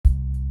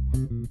Take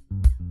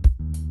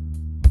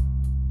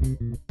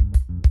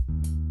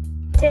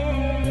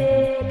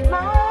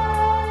my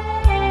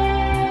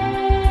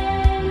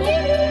hand,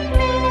 lead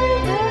me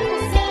to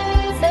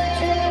see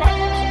such a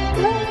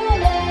magical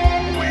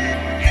land.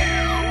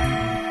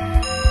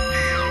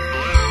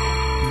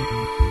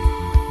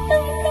 The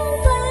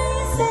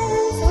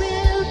places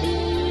will be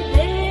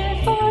there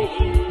for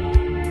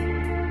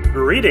you.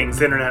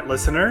 Greetings, Internet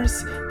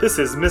listeners. This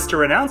is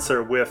Mr.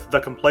 Announcer with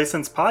The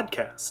Complacents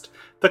Podcast.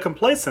 The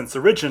Complacents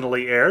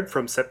originally aired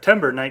from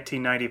September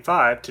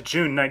 1995 to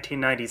June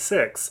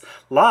 1996,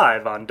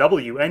 live on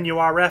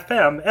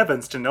WNUR-FM,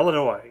 Evanston,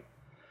 Illinois.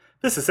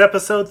 This is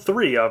episode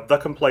 3 of The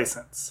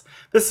Complacents.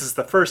 This is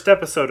the first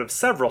episode of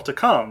several to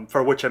come,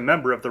 for which a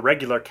member of the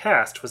regular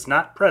cast was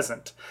not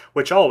present,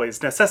 which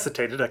always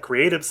necessitated a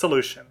creative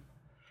solution.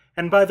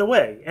 And by the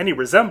way, any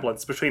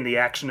resemblance between the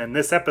action in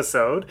this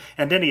episode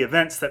and any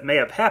events that may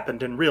have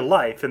happened in real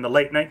life in the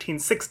late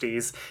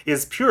 1960s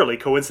is purely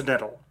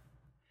coincidental.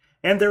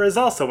 And there is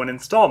also an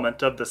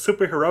installment of the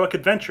superheroic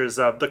adventures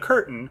of The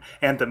Curtain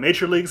and the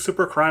Major League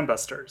Super Crime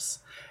Busters.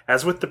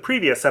 As with the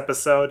previous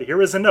episode,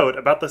 here is a note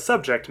about the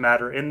subject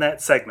matter in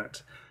that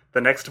segment.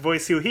 The next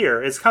voice you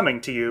hear is coming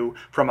to you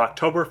from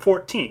October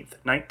 14th,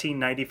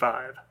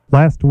 1995.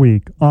 Last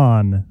week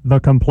on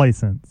The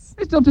Complacents.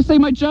 I still have to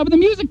save my job in the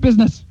music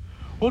business.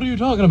 What are you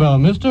talking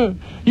about, mister?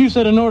 You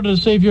said in order to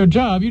save your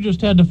job, you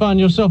just had to find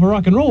yourself a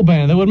rock and roll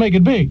band that would make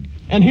it big.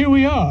 And here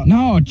we are.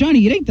 No,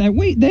 Johnny, it ain't that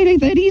way. That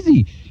ain't that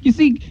easy. You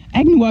see,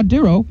 Agnew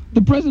Arduro,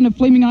 the president of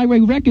Flaming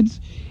Highway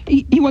Records,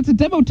 he wants a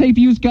demo tape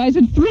for you guys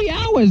in 3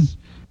 hours.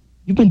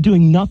 You've been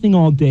doing nothing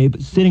all day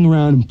but sitting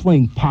around and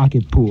playing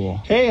pocket pool.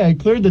 Hey, I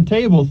cleared the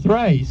table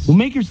thrice. Well,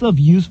 make yourself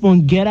useful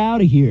and get out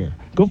of here.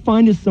 Go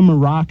find us some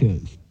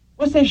maracas.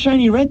 What's that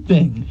shiny red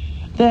thing?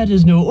 That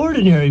is no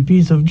ordinary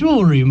piece of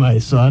jewelry, my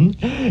son.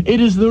 It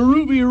is the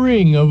ruby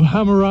ring of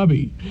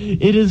Hammurabi.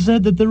 It is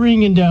said that the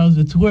ring endows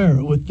its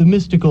wearer with the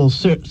mystical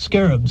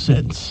scarab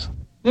sense.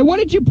 Then what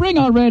did you bring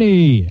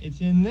already?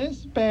 It's in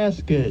this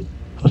basket.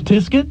 A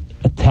tisket?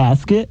 A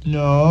tasket?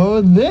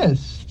 No,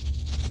 this.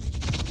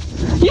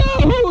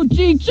 Yahoo!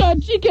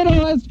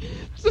 G-Kiddos!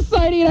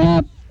 Society and a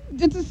half!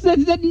 It's a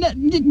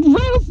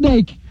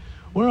rattlesnake!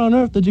 Where on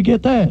earth did you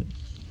get that?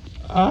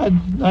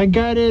 I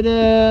got it,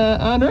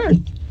 on Earth.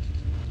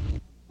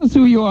 That's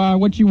who you are,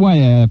 what you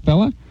want,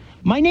 fella.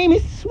 My name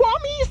is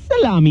Swami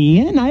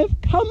Salami, and I have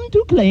come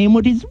to claim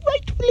what is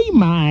rightfully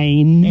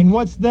mine. And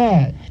what's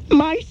that?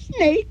 My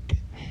snake.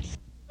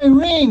 My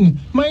ring!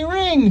 My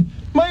ring!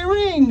 My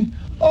ring!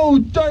 Oh,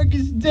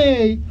 darkest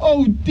day!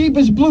 Oh,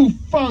 deepest blue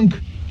funk!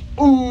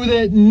 Ooh,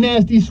 that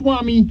nasty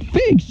Swami!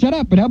 Fig, shut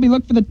up and help me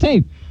look for the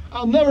tape.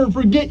 I'll never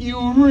forget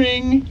you,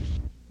 ring!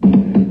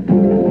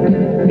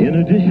 In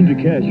addition to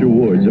cash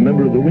awards, a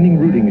member of the winning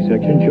rooting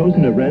section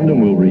chosen at random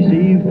will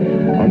receive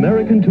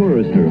American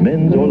Tourister,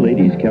 men's or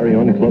ladies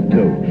carry-on club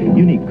tote.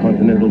 Unique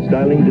continental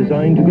styling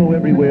designed to go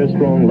everywhere,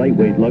 strong,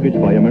 lightweight luggage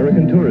by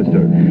American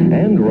Tourister.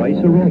 And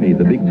Rice-A-Roni,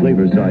 the big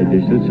flavor side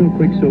dish that's so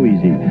quick, so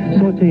easy.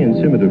 Saute and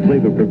simmer to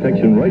flavor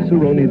perfection.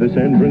 Rice-A-Roni, the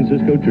San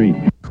Francisco treat.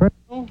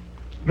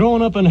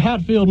 Growing up in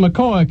Hatfield,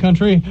 McCoy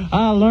country,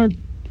 I learned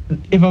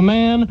if a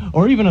man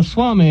or even a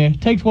swami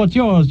takes what's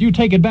yours, you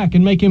take it back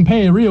and make him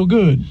pay real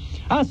good.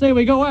 I say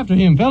we go after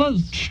him,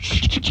 fellas.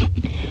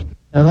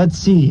 Now let's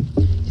see.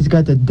 He's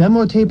got the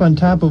demo tape on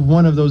top of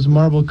one of those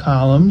marble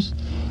columns,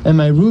 and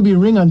my ruby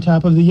ring on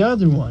top of the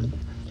other one.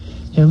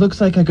 It looks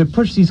like I could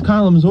push these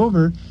columns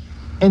over,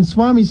 and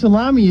Swami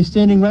Salami is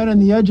standing right on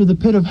the edge of the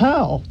pit of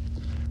hell.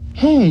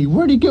 Hey,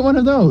 where'd he get one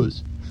of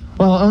those?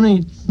 Well,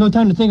 only no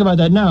time to think about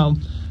that now.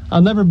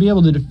 I'll never be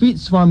able to defeat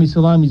Swami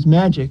Salami's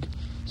magic,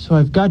 so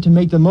I've got to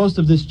make the most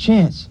of this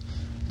chance.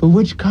 But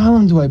which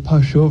column do I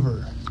push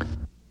over?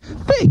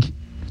 Fig,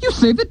 you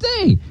saved the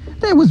day.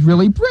 That was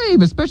really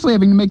brave, especially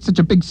having to make such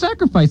a big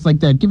sacrifice like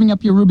that, giving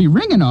up your ruby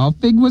ring and all.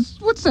 Fig,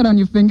 what's that on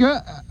your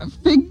finger?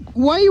 Fig,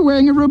 why are you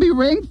wearing a ruby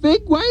ring?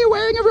 Fig, why are you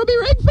wearing a ruby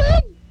ring,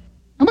 Fig?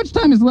 How much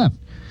time is left?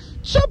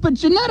 Jump it,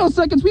 Janetto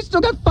seconds. We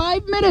still got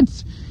 5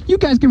 minutes. You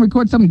guys can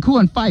record something cool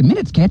in 5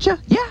 minutes, can't you?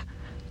 Yeah?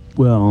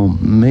 Well,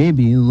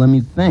 maybe. Let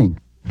me think.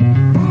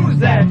 Who's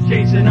that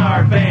chasing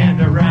our band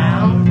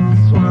around?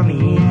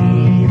 Swami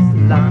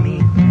Salami.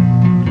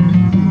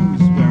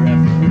 Who's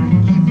wherever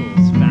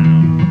evil's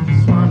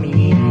found?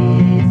 Swami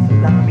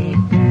Salami.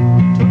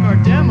 Took our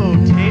demo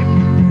tape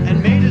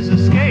and made us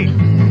escape.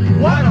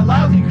 What a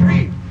lousy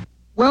creep!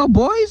 Well,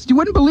 boys, you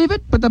wouldn't believe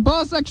it, but the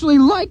boss actually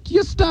liked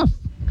your stuff.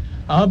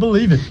 I'll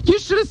believe it. You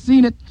should have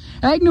seen it.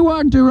 Agnew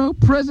Arduro,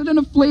 president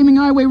of Flaming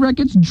Highway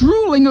Records,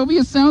 drooling over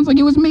your sounds like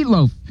it was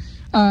meatloaf.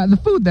 The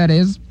food, that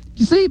is.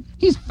 You see,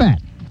 he's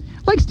fat.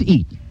 Likes to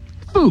eat.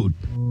 Food.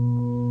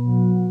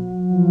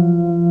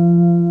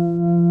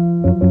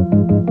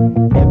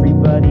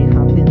 Everybody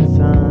hop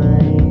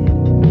inside.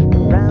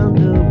 Around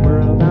the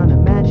world on a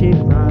magic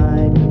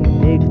ride.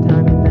 Big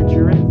time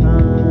adventure and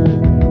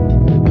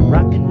fun.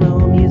 Rock and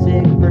roll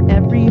music for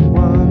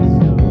everyone.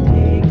 So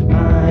take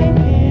my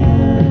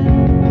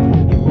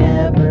hand. You've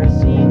never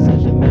seen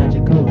such a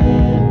magical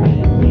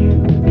land. When you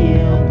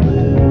feel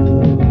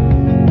blue,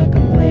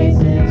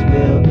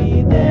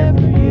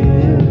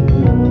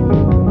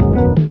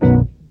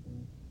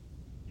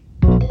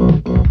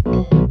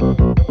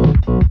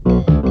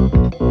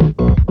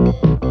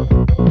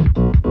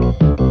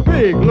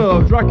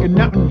 rocking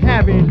out and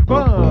having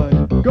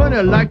fun.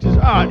 Gonna like his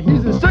art,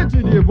 he's a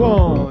sensitive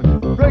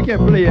one. Frank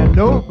can play a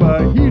note,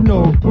 but he's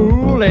no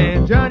fool.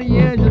 And Johnny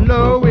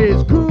Angelo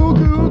is cool,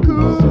 cool,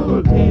 cool.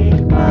 So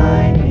take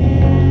my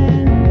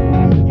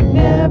hand. You've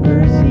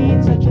never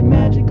seen such a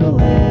magical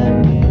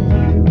land.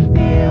 If you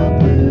feel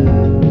blue,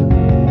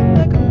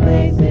 the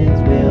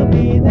Complacents will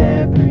be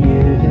there for you.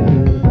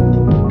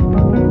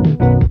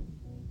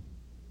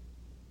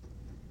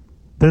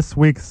 This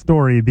week's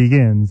story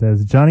begins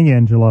as Johnny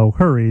Angelo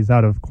hurries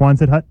out of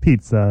Quonset Hut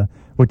Pizza,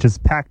 which is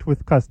packed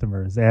with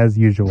customers as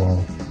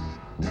usual.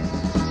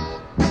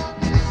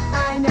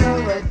 I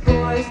know what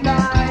boys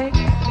like.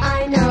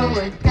 I know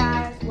what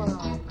guys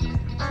want.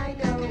 I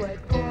know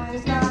what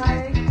boys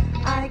like.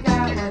 I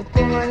got what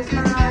boys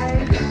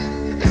like.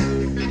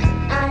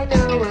 I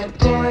know what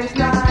boys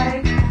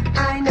like.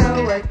 I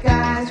know what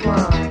guys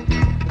want.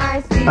 I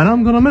see. And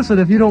I'm gonna miss it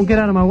if you don't get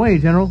out of my way,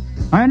 General.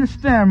 I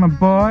understand, my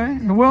boy.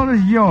 The world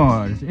is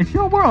yours. It's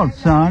your world,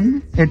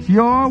 son. It's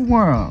your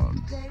world.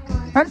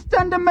 That's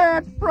 10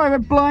 demerits,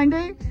 Private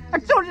Blindy. I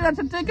told you that's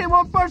a ticket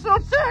won't burst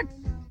on 6.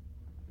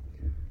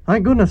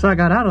 Thank goodness I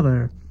got out of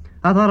there.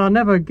 I thought I'd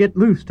never get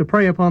loose to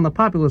prey upon the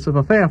populace of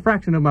a fair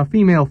fraction of my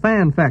female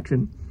fan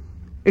faction.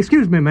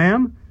 Excuse me,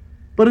 ma'am,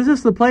 but is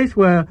this the place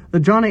where the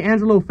Johnny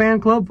Angelo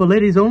Fan Club for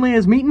Ladies Only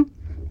is meeting?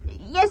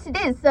 Yes, it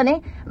is,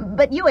 Sonny.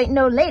 But you ain't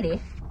no lady.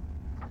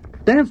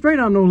 Damn straight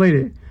I'm no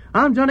lady.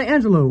 I'm Johnny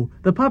Angelo,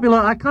 the popular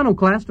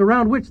iconoclast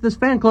around which this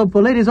fan club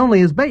for ladies only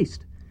is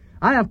based.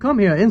 I have come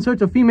here in search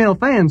of female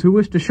fans who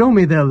wish to show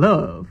me their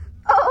love.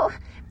 Oh,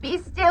 be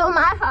still,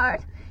 my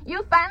heart.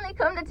 You finally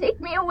come to take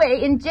me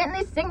away and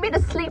gently sing me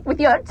to sleep with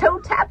your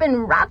toe-tapping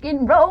rock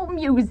and roll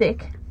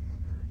music.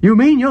 You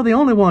mean you're the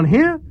only one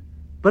here?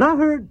 But I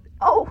heard...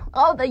 Oh,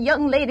 all the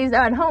young ladies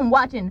are at home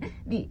watching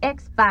The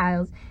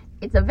X-Files.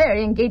 It's a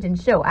very engaging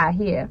show, I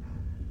hear.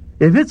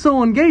 If it's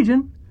so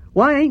engaging,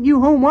 why ain't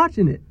you home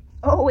watching it?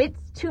 Oh, it's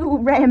too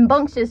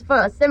rambunctious for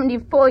a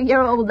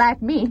 74-year-old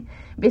like me.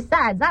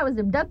 Besides, I was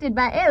abducted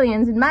by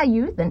aliens in my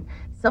youth, and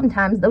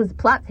sometimes those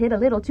plots hit a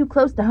little too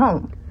close to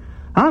home.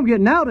 I'm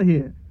getting out of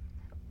here.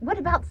 What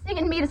about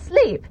singing me to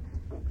sleep?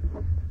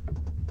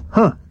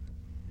 Huh.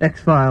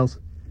 X-Files.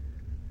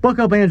 Buck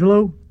up,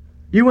 Angelo.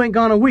 You ain't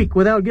gone a week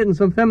without getting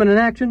some feminine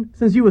action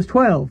since you was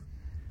 12.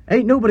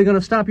 Ain't nobody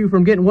gonna stop you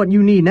from getting what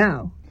you need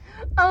now.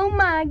 Oh,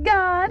 my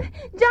God.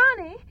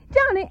 Johnny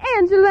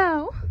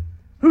Angelo.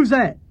 Who's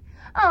that?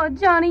 Oh,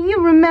 Johnny, you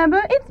remember.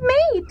 It's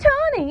me,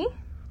 Tony.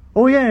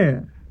 Oh,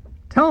 yeah.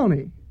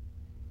 Tony.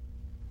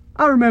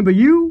 I remember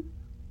you.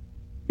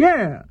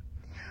 Yeah.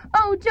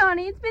 Oh,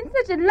 Johnny, it's been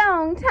such a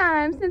long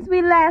time since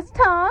we last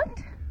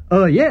talked.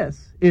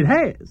 Yes, it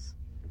has.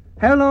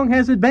 How long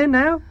has it been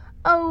now?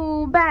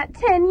 Oh, about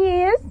 10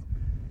 years.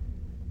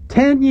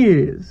 10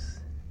 years.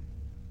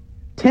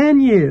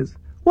 10 years.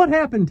 What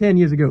happened 10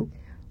 years ago?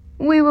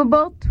 We were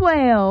both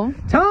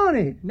 12.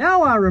 Tony,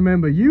 now I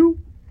remember you.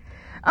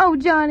 Oh,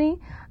 Johnny,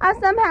 I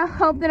somehow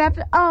hoped that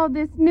after all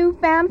this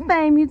newfound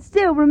fame, you'd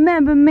still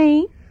remember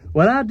me.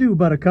 Well, I do,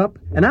 Buttercup,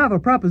 and I have a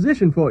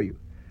proposition for you.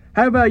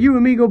 How about you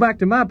and me go back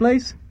to my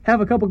place,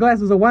 have a couple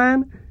glasses of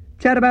wine,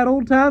 chat about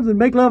old times, and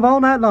make love all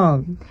night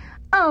long?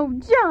 Oh,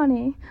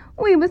 Johnny,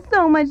 we were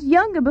so much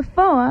younger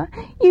before.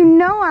 You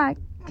know I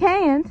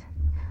can't.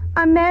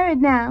 I'm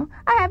married now.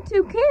 I have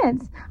 2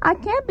 kids. I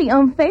can't be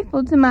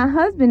unfaithful to my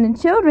husband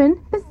and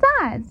children.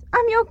 Besides,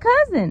 I'm your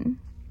cousin.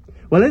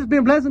 Well, it's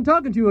been pleasant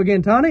talking to you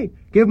again, Tony.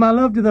 Give my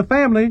love to the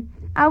family.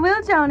 I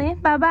will, Johnny.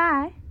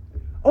 Bye-bye.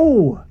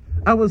 Oh,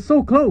 I was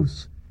so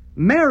close.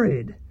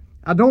 Married.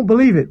 I don't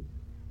believe it.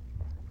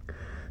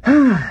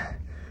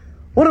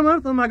 What on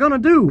earth am I going to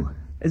do?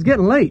 It's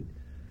getting late.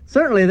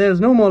 Certainly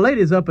there's no more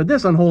ladies up at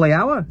this unholy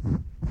hour.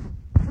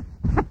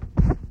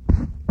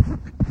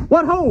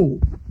 What ho?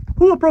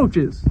 Who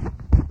approaches?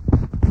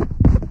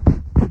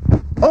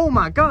 Oh,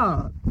 my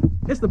God.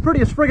 It's the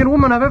prettiest friggin'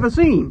 woman I've ever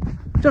seen.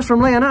 Just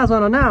from laying eyes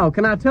on her now,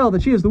 can I tell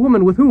that she is the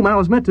woman with whom I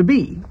was meant to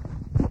be.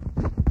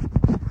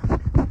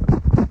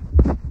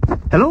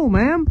 Hello,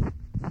 ma'am.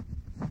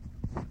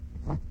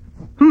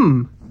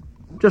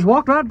 Just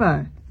walked right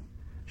by.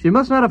 She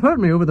must not have heard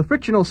me over the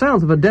frictional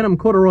sounds of her denim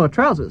corduroy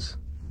trousers.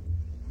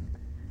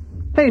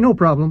 Hey, no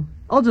problem.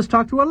 I'll just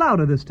talk to her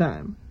louder this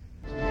time.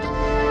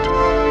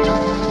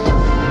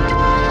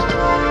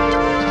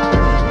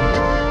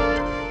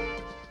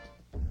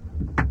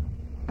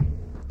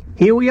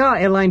 Here we are,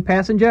 airline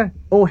passenger.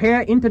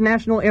 O'Hare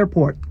International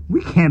Airport.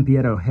 We can't be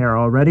at O'Hare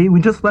already. We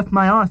just left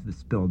my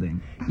office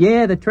building.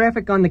 Yeah, the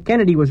traffic on the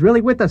Kennedy was really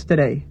with us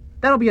today.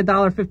 That'll be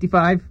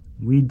 $1.55.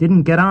 We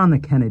didn't get on the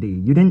Kennedy.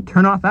 You didn't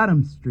turn off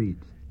Adams Street.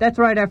 That's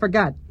right, I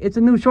forgot. It's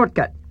a new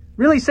shortcut.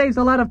 Really saves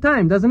a lot of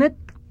time, doesn't it?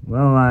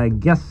 Well, I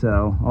guess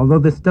so, although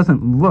this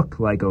doesn't look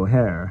like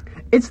O'Hare.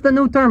 It's the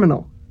new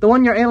terminal, the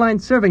one your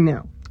airline's serving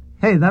now.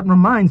 Hey, that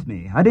reminds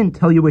me. I didn't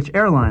tell you which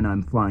airline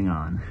I'm flying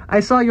on. I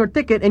saw your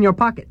ticket in your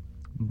pocket.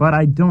 But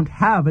I don't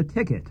have a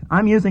ticket.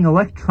 I'm using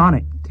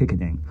electronic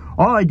ticketing.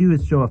 All I do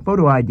is show a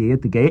photo ID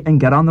at the gate and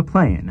get on the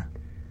plane.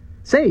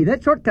 Say,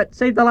 that shortcut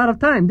saved a lot of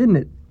time, didn't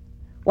it?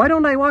 Why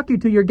don't I walk you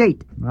to your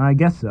gate? I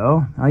guess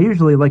so. I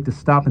usually like to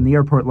stop in the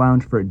airport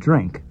lounge for a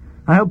drink.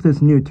 I hope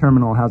this new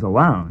terminal has a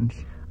lounge.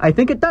 I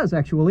think it does,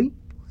 actually.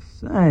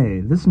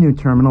 Say, this new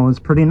terminal is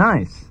pretty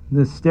nice.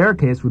 This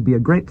staircase would be a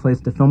great place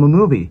to film a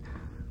movie.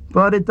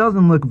 But it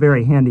doesn't look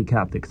very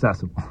handicapped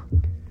accessible.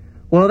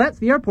 Well, that's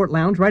the airport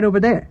lounge right over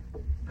there.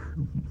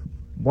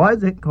 Why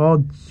is it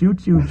called Choo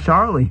Choo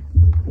Charlie?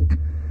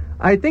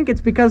 I think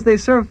it's because they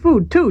serve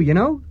food, too, you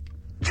know?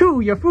 Chew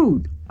your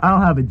food.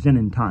 I'll have a gin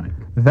and tonic.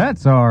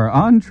 That's our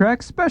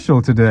on-track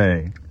special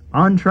today.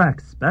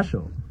 On-track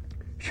special?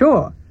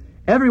 Sure.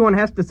 Everyone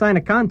has to sign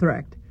a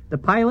contract. The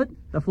pilot,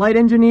 the flight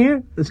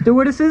engineer, the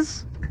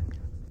stewardesses.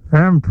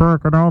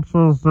 Amtrak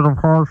announces the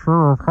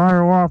departure of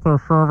Hiawatha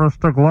service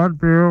to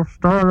Glenview,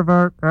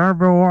 Sturdivant, and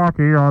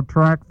Milwaukee on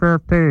track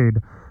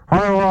 15.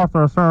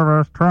 Hiawatha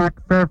service, track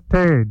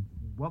 15.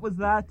 What was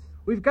that?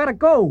 We've got to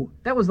go.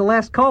 That was the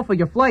last call for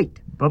your flight.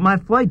 But my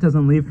flight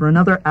doesn't leave for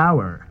another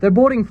hour. They're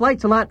boarding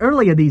flights a lot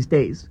earlier these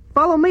days.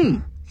 Follow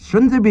me.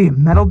 Shouldn't there be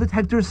metal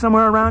detectors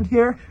somewhere around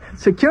here?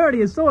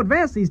 Security is so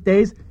advanced these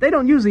days, they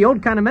don't use the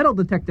old kind of metal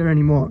detector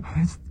anymore.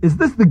 Is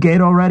this the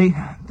gate already?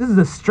 This is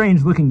a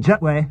strange-looking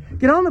jetway.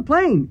 Get on the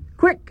plane.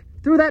 Quick,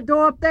 through that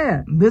door up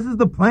there. This is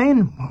the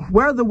plane?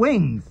 Where are the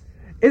wings?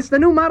 It's the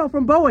new model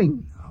from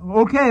Boeing.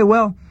 Okay,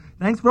 well,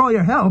 thanks for all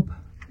your help.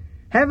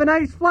 Have a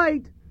nice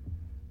flight,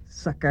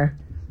 sucker.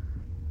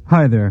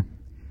 Hi there.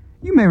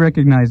 You may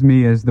recognize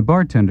me as the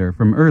bartender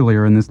from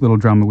earlier in this little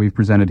drama we've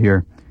presented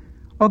here.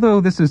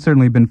 Although this has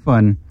certainly been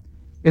fun,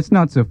 it's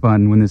not so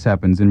fun when this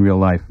happens in real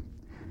life.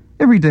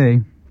 Every day,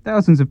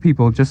 thousands of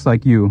people just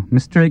like you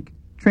mistake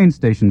train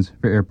stations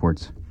for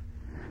airports.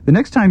 The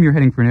next time you're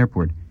heading for an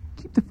airport,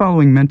 keep the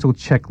following mental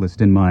checklist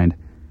in mind.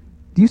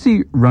 Do you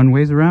see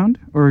runways around,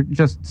 or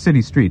just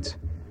city streets?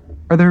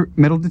 Are there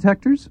metal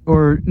detectors,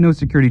 or no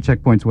security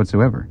checkpoints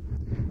whatsoever?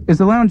 Is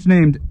the lounge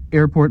named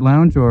Airport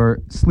Lounge or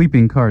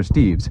Sleeping Car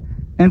Steve's?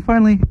 And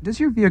finally, does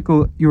your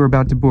vehicle you're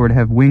about to board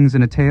have wings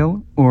and a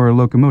tail, or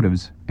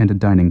locomotives and a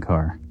dining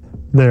car?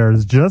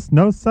 There's just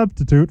no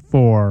substitute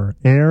for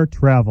air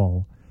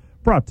travel.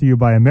 Brought to you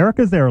by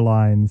America's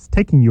Airlines,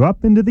 taking you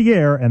up into the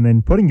air and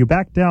then putting you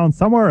back down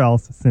somewhere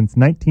else since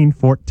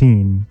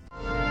 1914.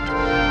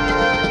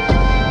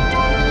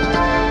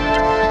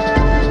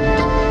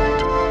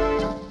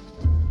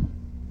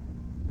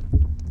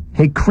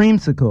 Hey,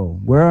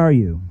 Creamsicle, where are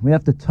you? We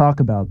have to talk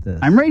about this.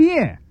 I'm right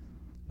here.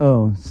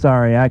 Oh,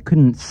 sorry, I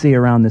couldn't see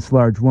around this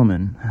large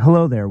woman.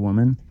 Hello there,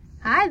 woman.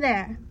 Hi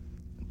there.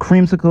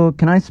 Creamsicle,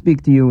 can I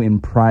speak to you in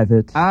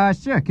private?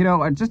 Sure,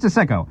 kiddo. Just a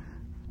secco.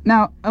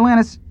 Now,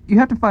 Alanis, you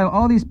have to file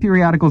all these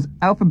periodicals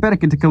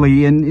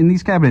alphabetically in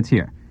these cabinets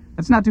here.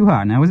 That's not too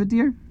hard, now is it,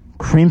 dear?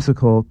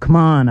 Creamsicle, come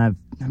on, I've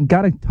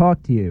got to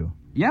talk to you.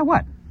 Yeah,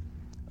 what?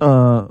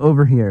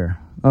 Over here.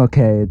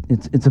 Okay,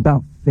 it's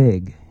about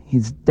Fig.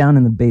 He's down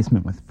in the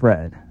basement with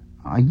Fred.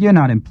 You're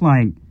not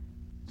implying...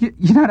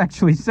 You're not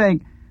actually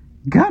saying...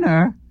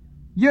 Gunner,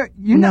 you're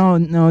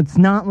No, it's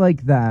not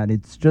like that.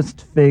 It's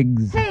just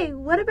Fig's... Hey,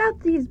 what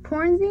about these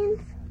porn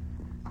zines?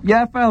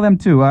 Yeah, file them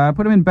too.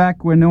 Put them in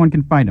back where no one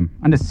can find them.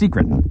 Under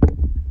secret.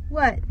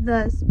 What,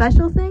 the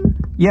special thing?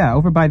 Yeah,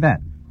 over by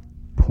that.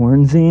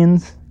 Porn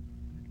zines?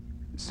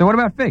 So what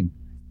about Fig?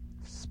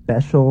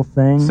 Special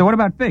thing? So what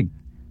about Fig?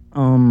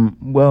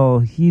 Well,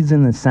 he's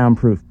in the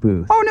soundproof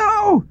booth. Oh,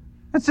 no!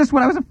 That's just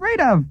what I was afraid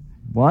of.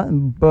 What?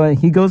 But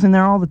he goes in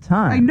there all the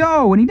time. I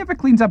know, and he never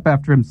cleans up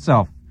after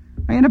himself.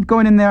 I end up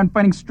going in there and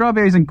finding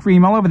strawberries and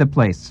cream all over the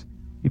place,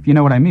 if you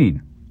know what I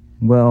mean.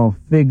 Well,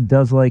 Fig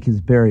does like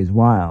his berries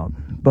wild,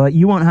 but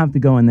you won't have to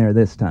go in there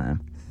this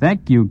time.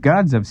 Thank you,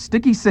 gods of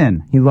sticky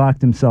sin. He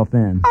locked himself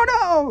in. Oh,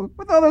 no!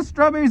 With all those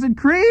strawberries and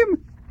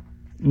cream?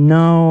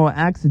 No,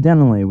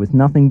 accidentally, with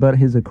nothing but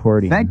his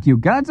accordion. Thank you,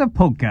 gods of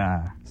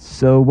polka.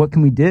 So what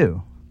can we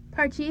do?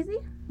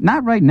 Parcheesi?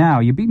 Not right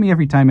now. You beat me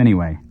every time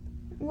anyway.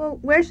 Well,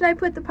 where should I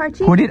put the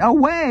parcheesi? Put it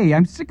away!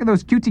 I'm sick of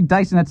those cutesy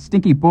dice and that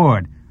stinky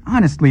board.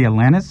 Honestly,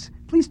 Alanis,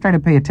 please try to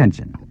pay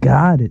attention.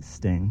 God, it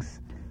stinks.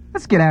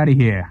 Let's get out of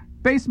here.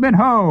 Basement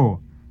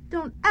ho!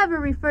 Don't ever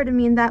refer to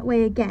me in that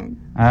way again.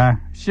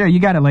 Sure, you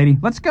got it, lady.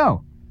 Let's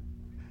go.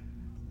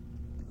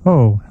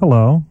 Oh,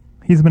 hello.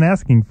 He's been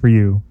asking for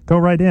you. Go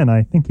right in.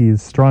 I think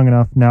he's strong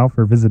enough now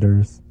for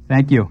visitors.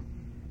 Thank you.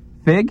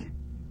 Fig?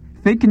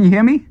 Fig, can you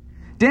hear me?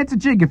 Dance a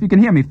jig if you can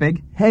hear me,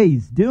 Fig. Hey,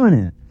 he's doing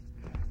it.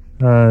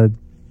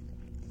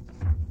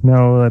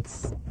 No,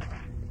 that's...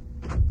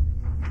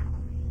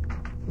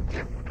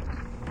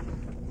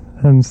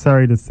 I'm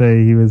sorry to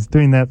say he was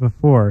doing that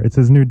before. It's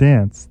his new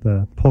dance,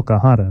 the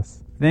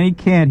Pocahontas. Then he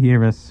can't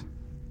hear us.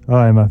 Oh,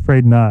 I'm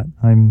afraid not.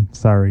 I'm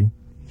sorry.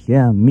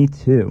 Yeah, me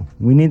too.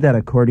 We need that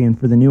accordion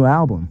for the new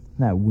album.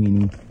 That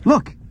weenie.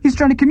 Look, he's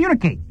trying to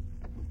communicate.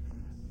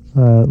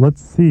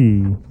 Let's see.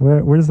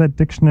 Where's that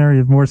dictionary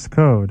of Morse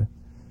code?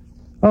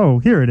 Oh,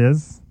 here it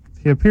is.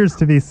 He appears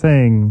to be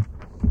saying,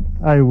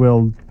 I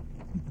will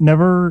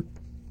never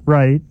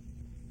write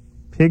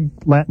pig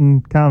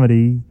Latin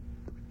comedy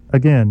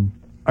again.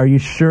 Are you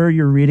sure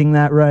you're reading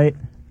that right?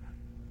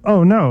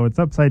 Oh no, it's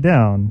upside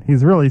down.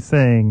 He's really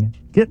saying,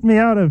 "Get me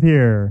out of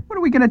here." What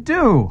are we gonna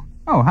do?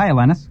 Oh, hi,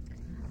 Alanis.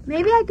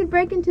 Maybe I could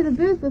break into the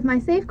booth with my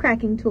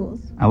safe-cracking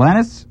tools.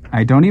 Alanis,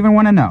 I don't even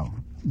want to know.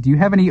 Do you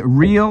have any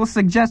real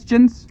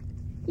suggestions?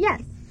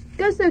 Yes.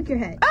 Go soak your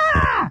head.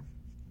 Ah!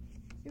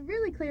 It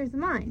really clears the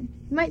mind.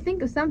 You might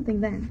think of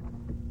something then.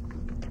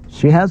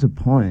 She has a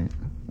point.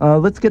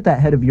 Let's get that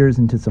head of yours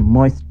into some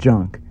moist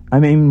junk. I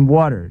mean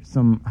water,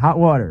 some hot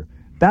water.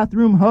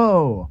 Bathroom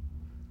ho!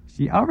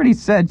 She already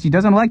said she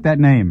doesn't like that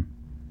name.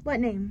 What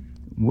name?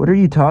 What are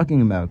you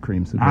talking about,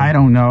 Creamsicle? I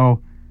don't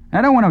know.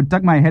 I don't want to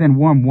duck my head in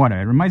warm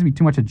water. It reminds me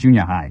too much of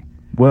junior high.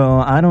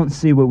 Well, I don't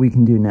see what we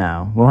can do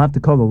now. We'll have to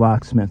call the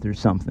locksmith or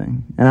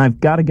something. And I've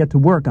got to get to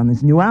work on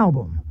this new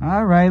album.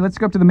 All right, let's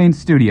go up to the main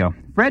studio.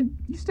 Fred,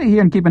 you stay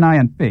here and keep an eye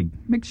on Fig.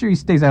 Make sure he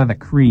stays out of the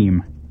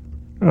cream.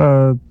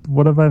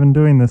 What have I been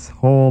doing this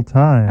whole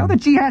time? How the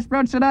G-Hash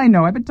Brown should I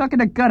know? I've been talking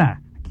to Gunna.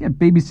 I can't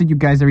babysit you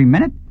guys every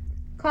minute.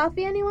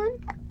 Coffee, anyone?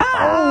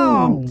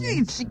 Oh,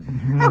 jeez.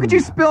 How could you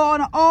spill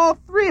on all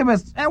three of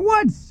us at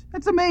once?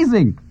 That's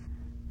amazing.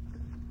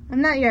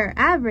 I'm not your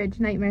average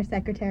nightmare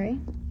secretary.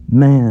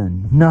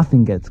 Man,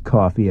 nothing gets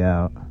coffee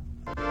out.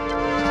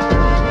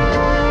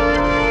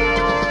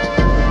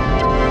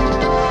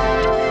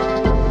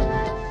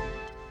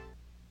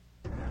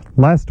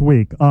 Last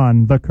week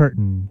on The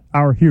Curtain,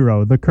 our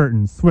hero, The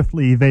Curtain,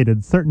 swiftly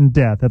evaded certain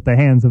death at the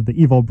hands of the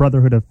evil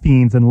brotherhood of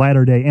fiends and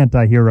latter-day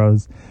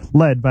anti-heroes,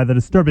 led by the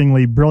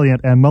disturbingly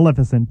brilliant and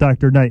maleficent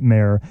Dr.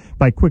 Nightmare,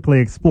 by quickly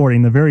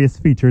exploring the various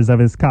features of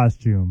his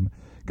costume.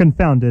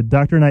 Confounded,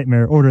 Dr.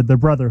 Nightmare ordered the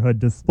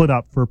Brotherhood to split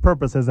up for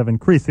purposes of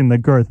increasing the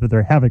girth of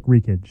their havoc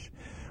wreakage.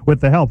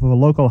 With the help of a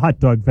local hot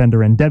dog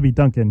vendor and Debbie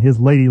Duncan,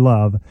 his lady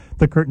love,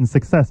 the Curtain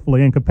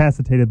successfully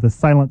incapacitated the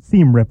silent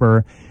Seam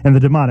Ripper and the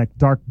demonic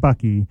Dark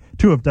Bucky,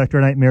 two of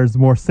Dr. Nightmare's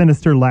more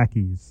sinister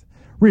lackeys.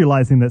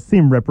 Realizing that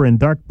Seam Ripper and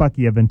Dark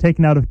Bucky have been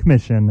taken out of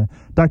commission,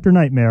 Dr.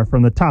 Nightmare,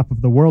 from the top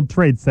of the World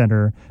Trade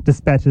Center,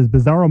 dispatches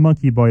Bizarro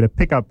Monkey Boy to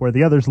pick up where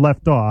the others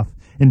left off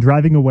in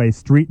driving away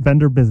street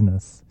vendor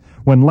business.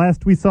 When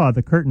last we saw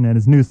the Curtain and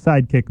his new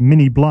sidekick,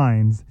 Minnie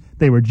Blinds,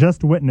 they were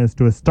just witness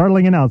to a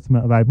startling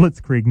announcement by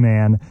Blitzkrieg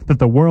Man that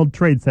the World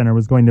Trade Center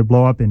was going to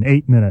blow up in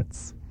 8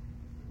 minutes.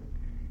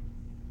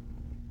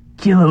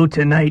 Kilo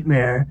to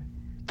Nightmare.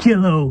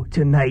 Kilo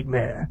to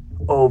Nightmare.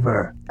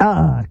 Over.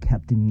 Ah,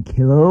 Captain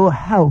Kilo,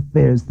 how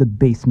fares the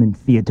basement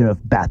theater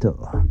of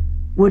battle?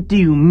 What do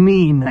you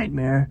mean,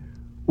 Nightmare?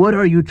 What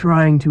are you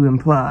trying to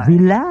imply?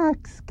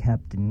 Relax,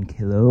 Captain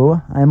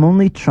Kilo. I'm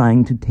only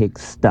trying to take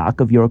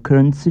stock of your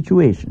current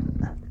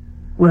situation.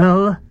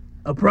 Well,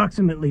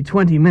 approximately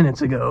 20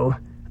 minutes ago,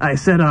 I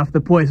set off the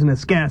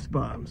poisonous gas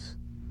bombs.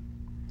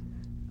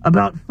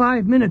 About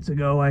 5 minutes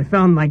ago, I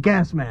found my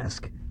gas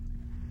mask.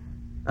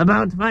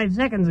 About 5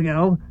 seconds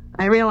ago,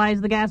 I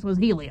realized the gas was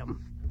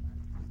helium.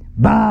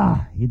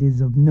 Bah! It is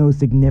of no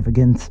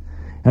significance.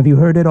 Have you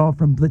heard it all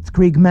from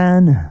Blitzkrieg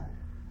Man?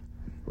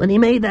 When he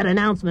made that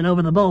announcement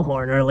over the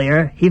bullhorn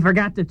earlier, he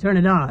forgot to turn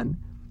it on.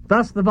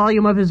 Thus, the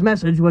volume of his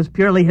message was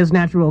purely his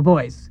natural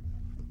voice.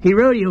 He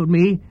radioed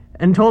me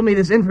and told me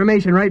this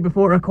information right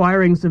before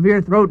acquiring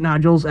severe throat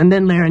nodules and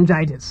then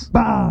laryngitis.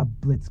 Bah!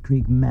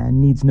 Blitzkrieg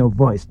Man needs no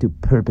voice to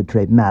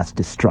perpetrate mass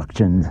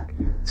destruction.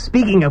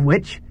 Speaking of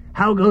which,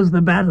 how goes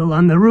the battle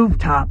on the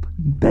rooftop?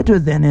 Better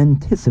than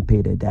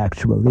anticipated,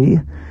 actually.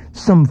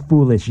 Some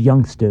foolish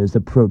youngsters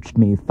approached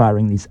me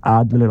firing these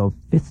odd little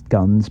fist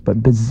guns,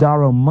 but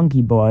Bizarro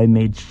Monkey Boy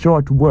made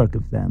short work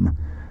of them.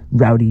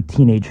 Rowdy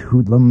teenage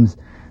hoodlums.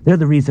 They're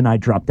the reason I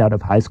dropped out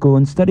of high school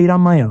and studied on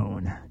my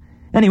own.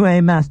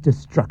 Anyway, mass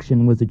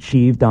destruction was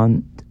achieved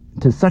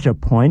to such a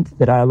point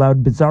that I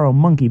allowed Bizarro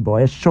Monkey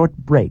Boy a short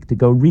break to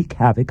go wreak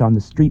havoc on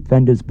the street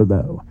vendors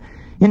below.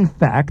 In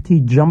fact,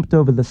 he jumped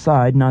over the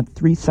side not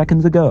 3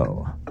 seconds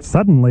ago.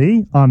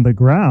 Suddenly, on the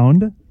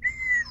ground...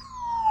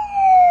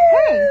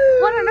 Hey,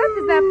 what on earth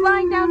is that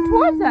flying down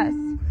towards us?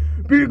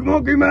 Big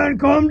Monkey Man,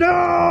 calm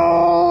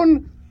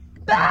down!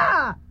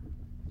 Ah!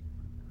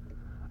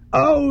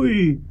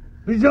 Owie!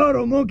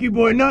 Bizarro Monkey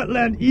Boy not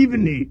land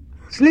evenly.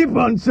 Slip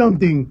on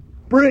something.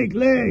 Break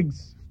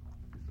legs.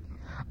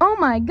 Oh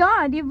my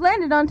God, you've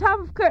landed on top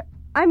of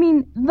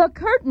the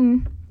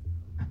Curtain.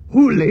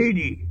 Who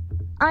lady?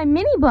 I'm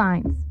Minnie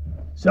Blinds.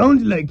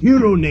 Sounds like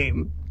hero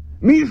name.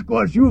 Me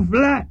squash you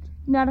flat.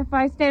 Not if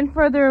I stand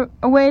further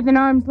away than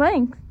arm's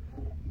length.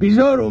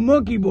 Bizarro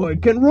Monkey Boy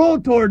can roll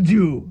towards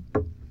you.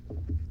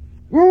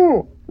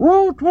 Oh,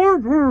 roll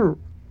towards her.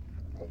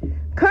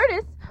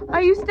 Curtis,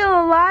 are you still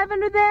alive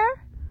under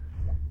there?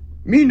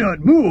 Me not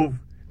move.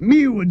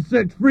 Me would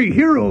set free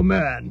Hero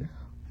Man.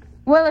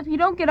 Well, if you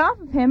don't get off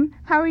of him,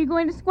 how are you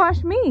going to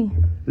squash me?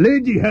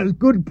 Lady has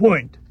good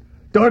point.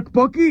 Dark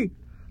Bucky,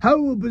 how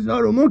will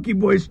Bizarro Monkey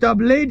Boy stop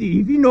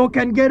Lady if he no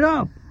can get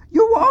up?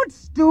 You won't,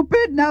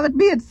 stupid, now that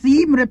me and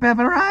Seam Rip have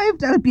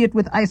arrived, albeit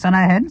with ice on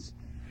our heads.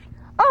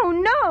 Oh,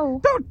 no!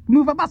 Don't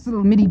move a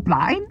muscle, Minnie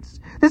Blinds.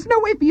 There's no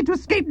way for you to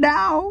escape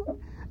now.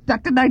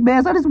 Dr.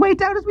 Nightmare's on his way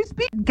down as we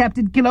speak.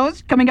 Captain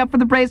Kilo's coming up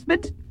from the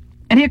basement.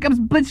 And here comes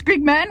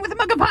Blitzkrieg Man with a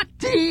mug of hot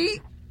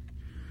tea.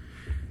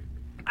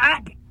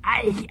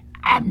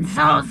 I'm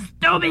so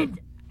stupid.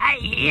 I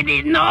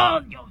didn't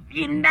know you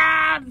feel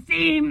now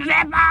seems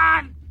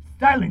on.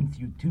 Silence,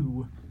 you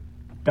two.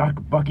 Doc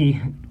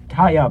Bucky,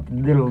 tie up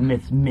little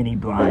Miss Minnie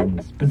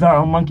Blinds.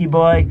 Bizarro Monkey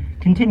Boy,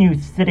 continue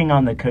sitting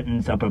on the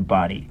curtain's upper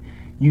body.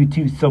 You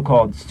two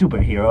so-called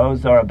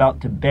superheroes are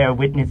about to bear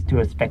witness to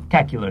a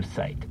spectacular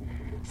sight.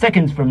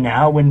 Seconds from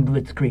now, when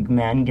Blitzkrieg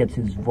Man gets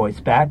his voice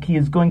back, he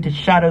is going to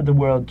shatter the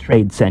World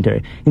Trade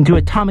Center into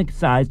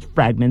atomic-sized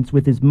fragments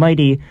with his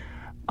mighty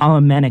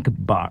Alemannic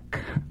bark.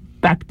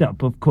 Backed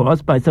up, of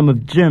course, by some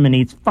of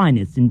Germany's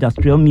finest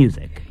industrial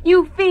music.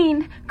 You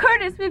fiend!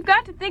 Curtis, we've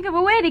got to think of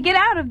a way to get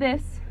out of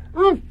this.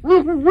 Oh,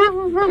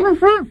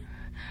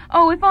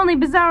 if only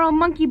Bizarro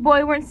Monkey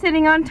Boy weren't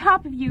sitting on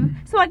top of you,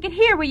 so I could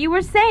hear what you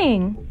were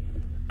saying.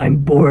 I'm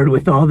bored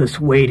with all this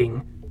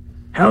waiting.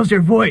 How's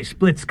your voice,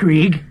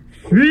 Blitzkrieg?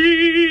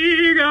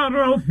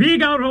 Figaro,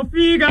 Figaro,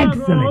 Figaro,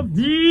 Excellent.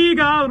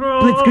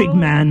 Figaro. Blitzkrieg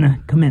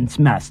Man, commence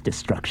mass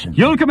destruction.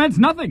 You'll commence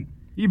nothing.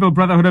 Evil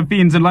Brotherhood of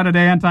Fiends and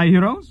Latter-day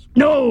Anti-Heroes.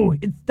 No,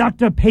 it's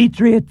Dr.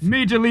 Patriot.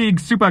 Major League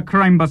Super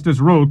Crime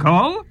Busters roll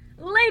call.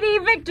 Lady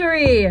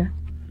Victory.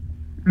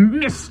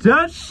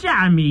 Mr.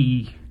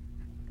 Shammy.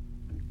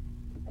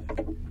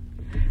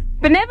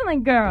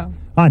 Benevolent Girl.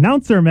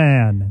 Announcer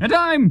Man. And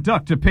I'm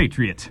Dr.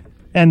 Patriot.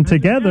 And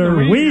together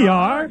we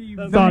are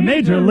the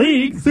Major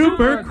League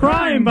Super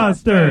Crime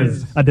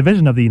Busters, a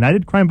division of the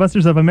United Crime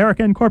Busters of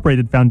America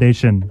Incorporated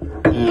Foundation.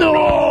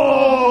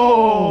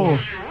 No!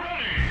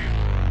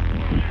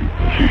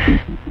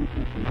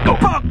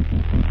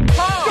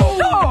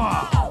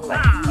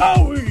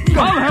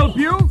 I'll help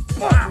you.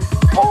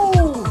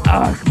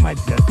 Ah, my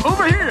God.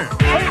 Over here.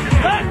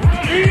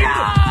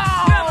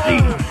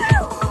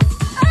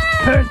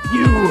 Curse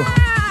you!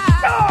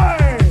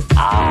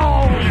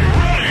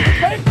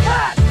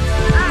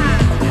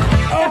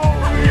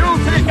 You'll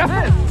take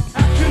this.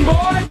 Action,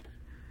 boy.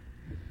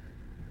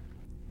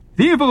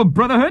 The Evil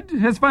Brotherhood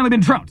has finally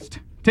been trounced.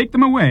 Take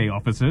them away,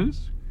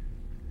 officers.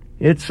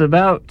 It's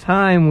about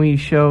time we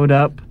showed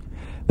up.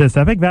 This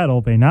epic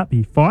battle may not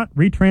be fought,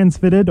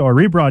 retransmitted, or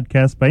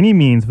rebroadcast by any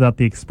means without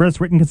the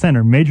express written consent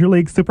of Major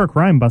League Super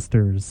Crime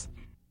Busters.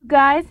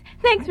 Guys,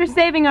 thanks for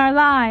saving our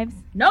lives.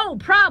 No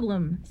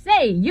problem.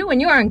 Say, you and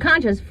your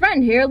unconscious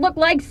friend here look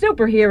like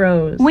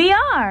superheroes. We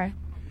are.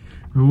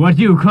 What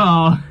do you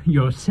call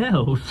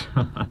yourselves?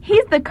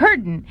 He's the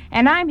curtain,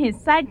 and I'm his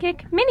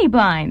sidekick, Minnie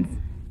Blinds.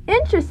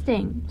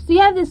 Interesting. So you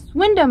have this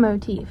window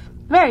motif.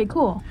 Very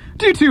cool.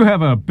 Do you two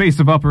have a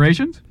base of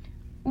operations?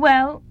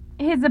 Well,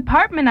 his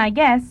apartment, I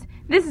guess.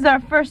 This is our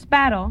first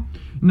battle.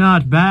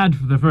 Not bad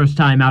for the first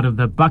time out of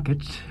the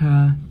bucket.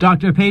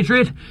 Dr.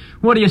 Patriot,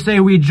 what do you say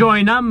we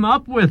join them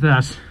up with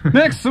us?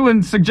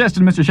 Excellent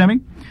suggestion, Mr.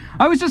 Shemming.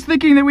 I was just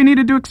thinking that we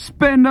needed to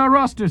expand our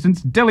roster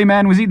since Deli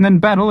Man was eaten in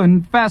battle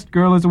and Fast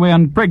Girl is away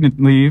on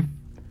pregnant leave.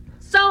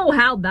 So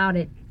how about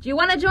it? Do you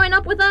want to join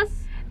up with us?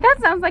 That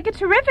sounds like a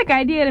terrific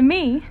idea to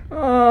me.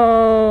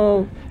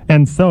 Oh.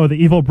 And so the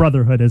Evil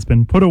Brotherhood has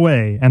been put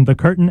away, and the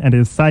curtain and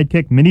his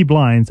sidekick Minnie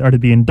Blinds are to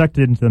be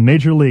inducted into the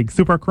Major League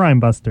Super Crime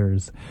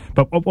Busters.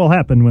 But what will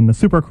happen when the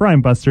Super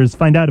Crime Busters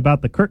find out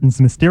about the curtain's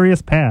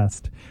mysterious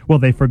past? Will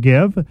they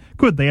forgive?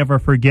 Could they ever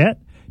forget?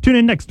 Tune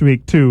in next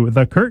week to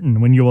The Curtain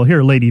when you will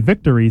hear Lady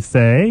Victory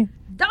say,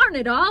 Darn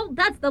it all,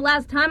 that's the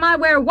last time I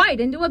wear white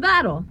into a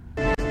battle.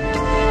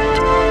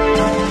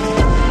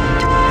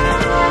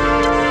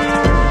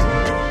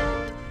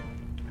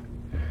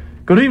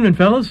 Good evening,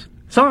 fellas.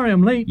 Sorry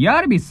I'm late. You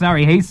ought to be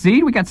sorry,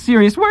 Hayseed. We got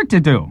serious work to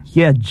do.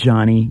 Yeah,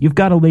 Johnny, you've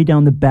got to lay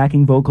down the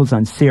backing vocals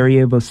on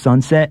Sarajevo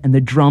Sunset and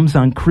the drums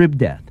on Crib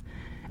Death.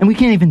 And we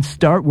can't even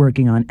start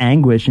working on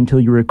Anguish until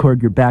you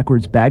record your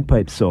backwards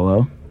bagpipe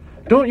solo.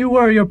 Don't you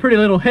worry your pretty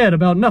little head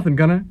about nothing,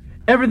 Gunner.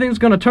 Everything's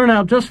gonna turn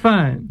out just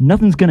fine.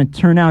 Nothing's gonna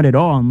turn out at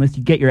all unless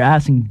you get your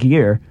ass in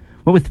gear.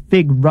 What with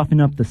Fig roughing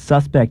up the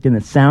suspect in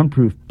the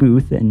soundproof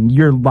booth and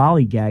your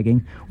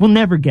lollygagging, we'll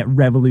never get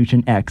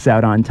Revolution X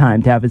out on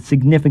time to have a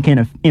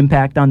significant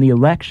impact on the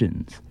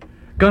elections.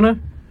 Gunner,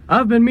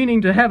 I've been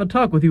meaning to have a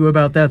talk with you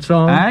about that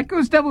song. That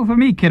goes double for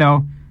me,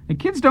 kiddo. The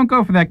kids don't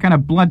go for that kind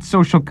of blunt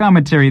social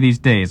commentary these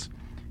days.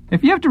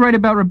 If you have to write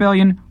about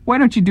rebellion, why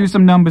don't you do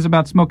some numbers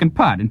about smoking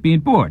pot and being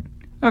bored?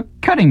 Or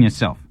cutting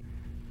yourself?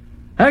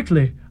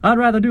 Actually, I'd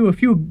rather do a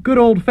few good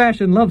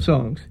old-fashioned love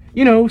songs.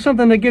 You know,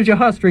 something that gives you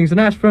heartstrings and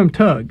nice firm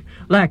tug.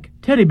 Like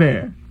Teddy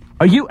Bear.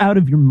 Are you out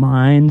of your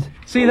mind?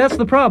 See, that's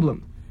the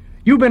problem.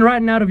 You've been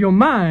writing out of your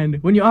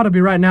mind when you ought to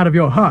be writing out of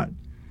your heart.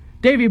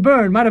 Davy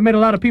Byrne might have made a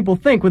lot of people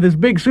think with his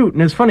big suit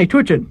and his funny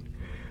twitching.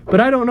 But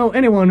I don't know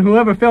anyone who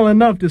ever fell in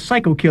love to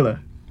Psycho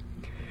Killer.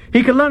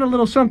 He could learn a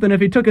little something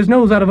if he took his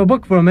nose out of a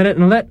book for a minute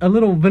and let a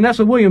little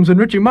Vanessa Williams and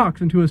Richie Marx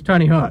into his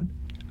tiny heart.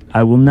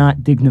 I will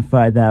not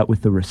dignify that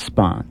with a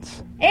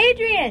response.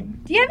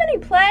 Adrian, do you have any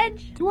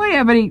pledge? Do I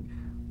have any...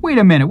 Wait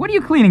a minute, what are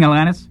you cleaning,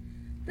 Alanis?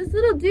 This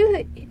little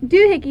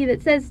doohickey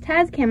that says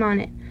Tascam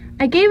on it.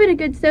 I gave it a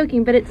good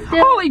soaking, but it's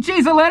still... Holy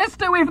jeez, Alanis,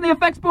 stay away from the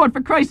effects board,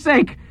 for Christ's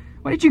sake!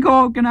 Why did you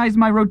go organize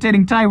my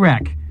rotating tie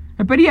rack?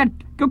 But yet,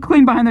 go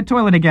clean behind the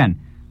toilet again.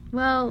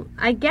 Well,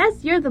 I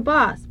guess you're the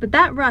boss, but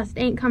that rust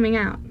ain't coming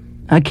out.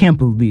 I can't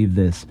believe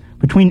this.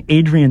 Between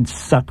Adrian's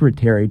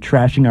secretary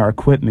trashing our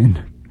equipment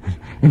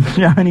and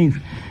Johnny's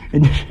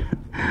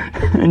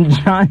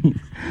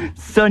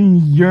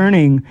sudden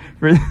yearning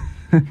for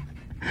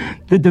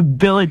the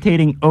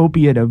debilitating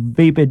opiate of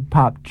Vapid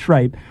Pop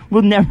Tripe,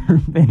 we'll never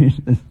finish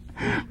this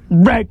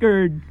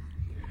record.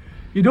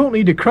 You don't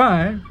need to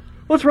cry.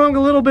 What's wrong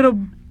a little bit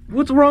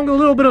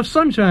of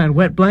sunshine,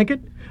 wet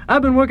blanket?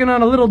 I've been working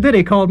on a little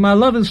ditty called My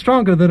Love is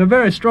Stronger Than a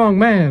Very Strong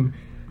Man.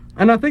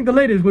 And I think the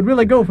ladies would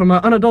really go for my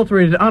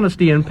unadulterated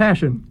honesty and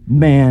passion.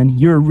 Man,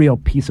 you're a real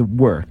piece of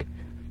work.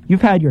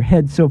 You've had your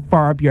head so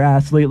far up your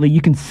ass lately you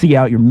can see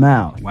out your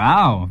mouth.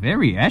 Wow,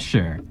 very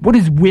Escher. What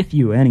is with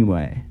you,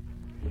 anyway?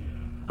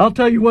 I'll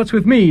tell you what's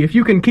with me if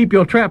you can keep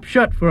your trap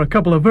shut for a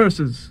couple of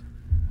verses.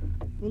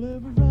 Well,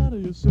 every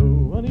Friday or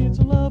so, I need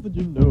some love, and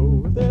you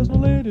know, if there's no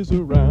ladies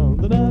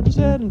around, then I just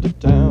head into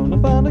town.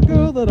 I find a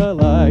girl that I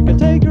like, I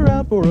take her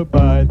out for a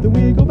bite, then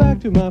we go back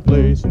to my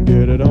place and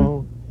get it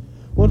on.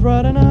 One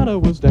Friday night I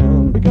was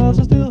down, because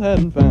I still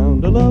hadn't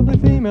found a lovely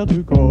female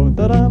to court,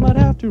 that I might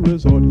have to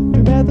resort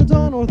to methods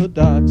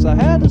unorthodox. I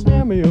had to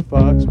snare me a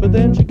fox, but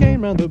then she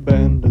came round the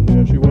bend, and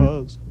there she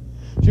was.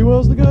 She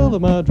was the girl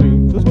of my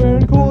dreams, was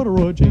wearing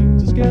corduroy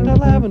jeans, a skin-tight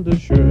lavender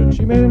shirt,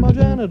 she made my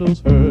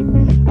genitals hurt.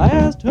 I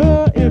asked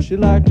her if she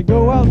liked to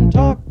go out and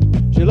talk.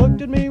 She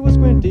looked at me with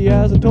squinty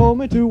eyes and told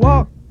me to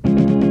walk.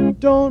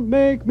 Don't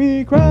make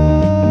me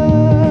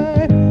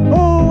cry,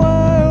 oh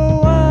why,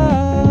 oh why?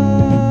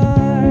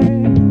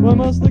 Why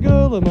must the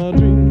girl of my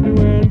dreams be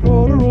wearing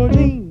corduroy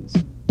jeans?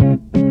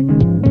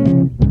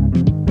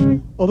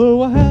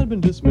 Although I had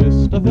been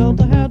dismissed, I felt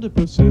I had to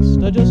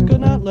persist. I just could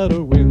not let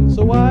her win,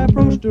 so I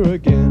approached her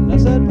again. I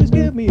said, please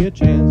give me a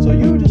chance, so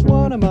you just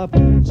wanted my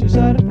pants. She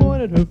sighed and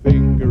pointed her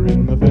finger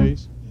in my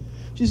face.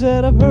 She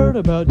said, I've heard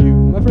about you,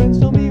 my friends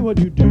tell me what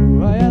you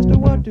do. I asked her,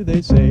 what do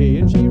they say,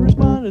 and she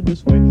responded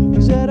this way.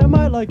 She said, I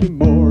might like you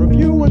more if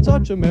you weren't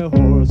such a male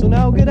whore. So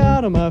now get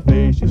out of my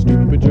face, you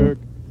stupid jerk.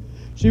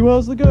 She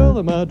was the girl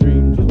of my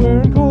dreams, was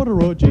wearing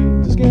corduroy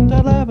jeans, a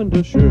skin-tight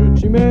lavender shirt,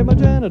 she made my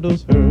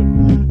genitals hurt.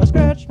 I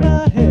scratched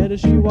my head as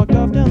she walked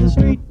off down the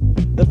street,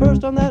 the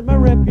first time that my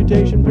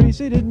reputation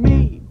preceded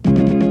me.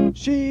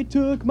 She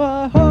took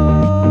my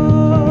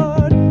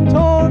heart,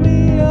 tore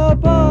me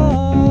apart.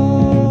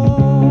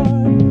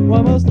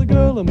 Why must the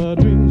girl of my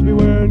dreams be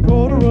wearing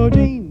corduroy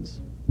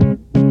jeans?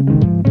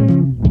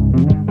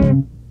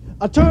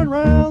 I turned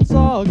round,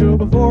 saw a girl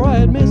before I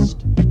had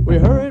missed. We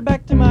hurried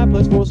back to my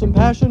place for some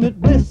passionate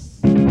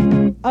bliss.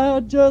 I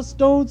just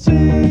don't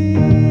see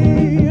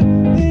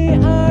the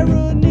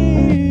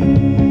irony.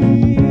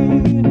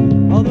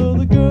 Although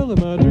the girl of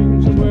my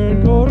dreams was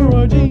wearing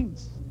corduroy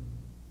jeans.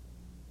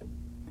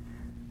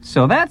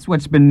 So that's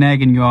what's been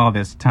nagging you all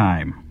this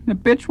time. The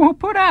bitch won't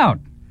put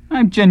out.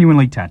 I'm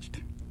genuinely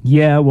touched.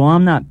 Yeah, well,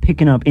 I'm not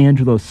picking up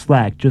Angelo's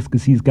slack just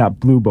 'cause he's got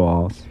blue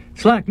balls.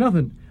 Slack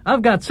nothing.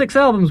 I've got 6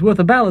 albums worth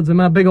of ballads in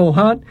my big old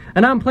heart,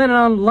 and I'm planning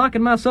on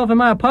locking myself in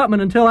my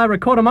apartment until I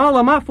record them all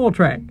on my full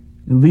track.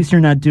 At least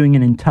you're not doing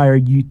an entire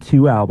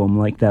U2 album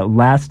like that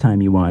last time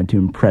you wanted to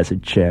impress a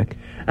chick.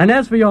 And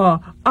as for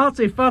your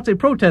artsy-fartsy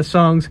protest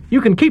songs,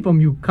 you can keep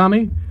them, you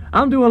commie.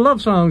 I'm doing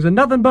love songs and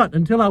nothing but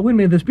until I win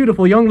me this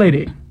beautiful young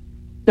lady.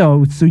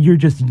 Oh, so you're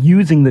just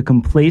using the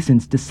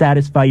complacence to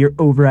satisfy your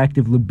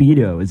overactive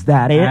libido, is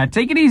that it?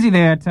 Take it easy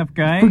there, tough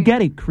guy.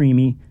 Forget it,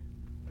 Creamy.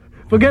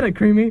 Forget it,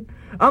 Creamy.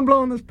 I'm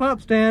blowing this pop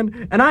stand,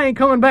 and I ain't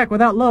coming back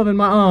without love in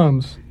my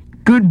arms.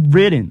 Good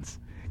riddance.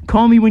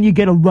 Call me when you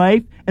get a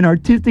life, an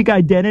artistic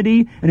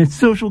identity, and a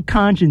social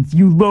conscience,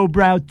 you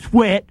lowbrow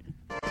twit.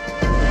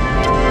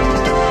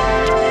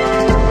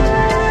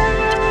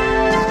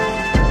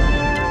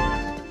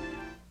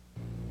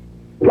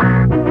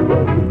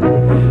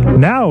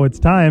 Now it's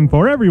time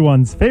for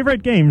everyone's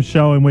favorite game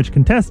show in which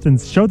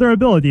contestants show their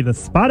ability to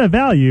spot a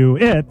value.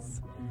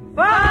 It's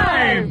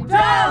 $5!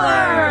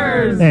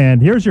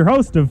 And here's your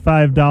host of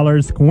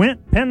 $5,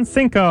 Quint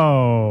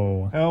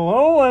Pencinco.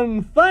 Hello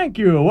and thank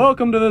you.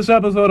 Welcome to this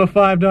episode of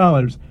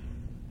 $5.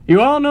 You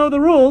all know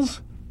the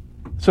rules,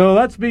 so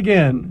let's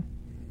begin.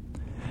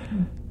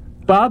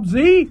 Bob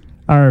Z?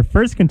 Our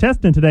first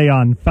contestant today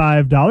on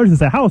 $5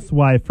 is a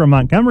housewife from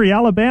Montgomery,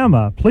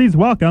 Alabama. Please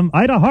welcome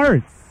Ida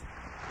Hartz.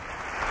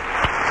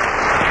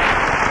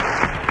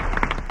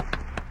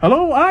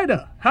 Hello,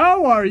 Ida.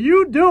 How are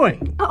you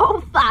doing?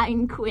 Oh,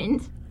 fine,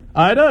 Quint.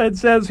 Ida, it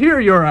says here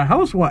you're a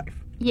housewife.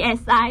 Yes,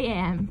 I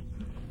am.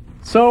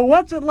 So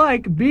what's it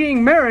like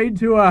being married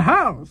to a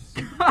house?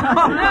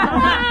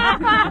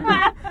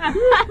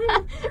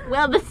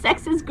 Well, the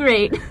sex is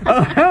great.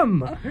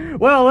 Ahem.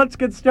 Well, let's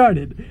get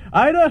started.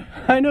 Ida,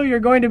 I know you're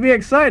going to be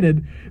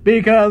excited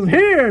because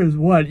here's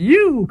what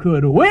you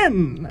could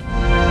win.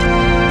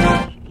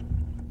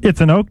 It's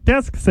an oak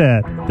desk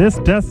set. This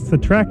desk's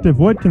attractive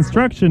wood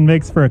construction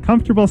makes for a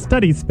comfortable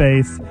study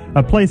space,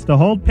 a place to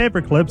hold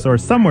paper clips, or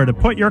somewhere to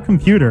put your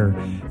computer.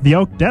 The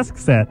Oak Desk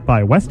Set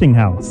by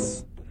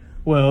Westinghouse.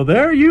 Well,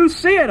 there you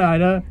see it,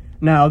 Ida.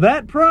 Now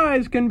that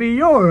prize can be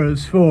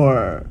yours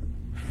for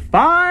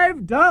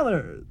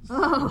 $5.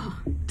 Oh.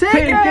 Take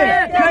it! Oh,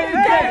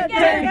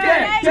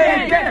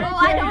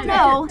 I don't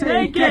know.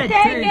 Take it!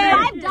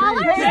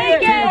 $5?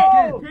 Take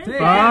it!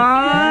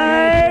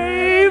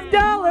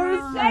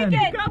 $5! Take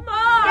it! Come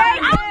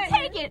on! I'll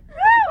take it!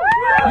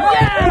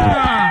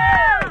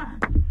 Yeah!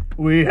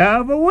 We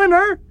have a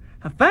winner.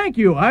 Thank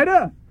you,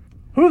 Ida.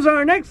 Who's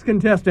our next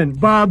contestant,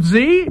 Bob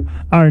Z?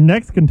 Our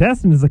next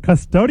contestant is a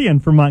custodian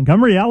from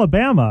Montgomery,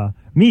 Alabama.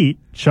 Meet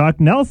Chuck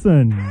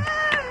Nelson.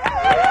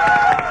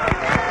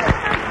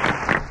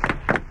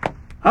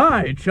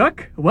 Hi,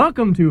 Chuck.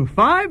 Welcome to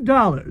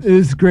 $5.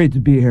 It's great to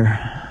be here.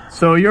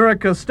 So you're a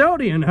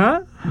custodian,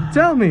 huh?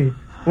 Tell me,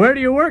 where do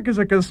you work as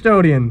a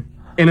custodian?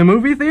 In a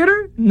movie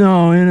theater?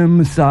 No, in a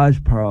massage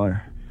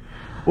parlor.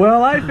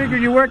 Well, I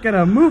figured you work at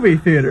a movie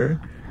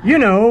theater. You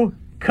know,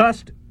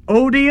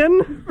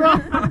 custodian?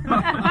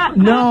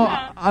 No,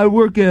 I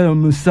work at a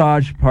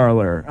massage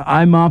parlor.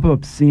 I mop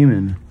up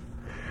semen.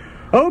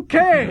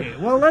 Okay,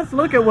 well, let's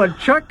look at what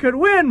Chuck could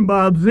win,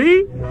 Bob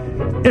Z.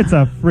 It's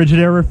a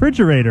Frigidaire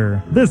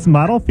refrigerator. This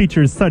model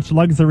features such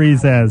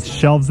luxuries as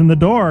shelves in the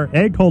door,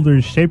 egg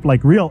holders shaped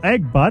like real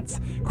egg butts,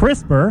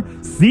 crisper,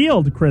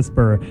 sealed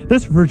crisper.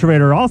 This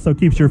refrigerator also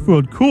keeps your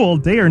food cool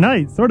day or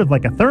night, sort of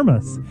like a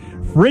thermos.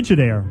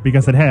 Frigidaire,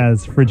 because it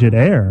has frigid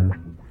air.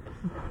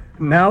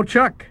 Now,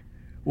 Chuck,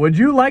 would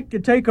you like to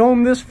take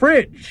home this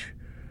fridge?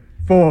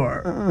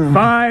 For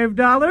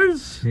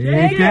 $5?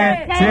 Take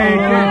it!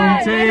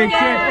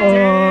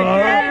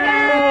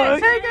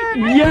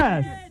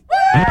 Yes!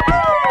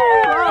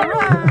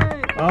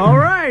 All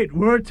right,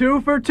 we're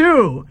 2 for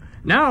 2.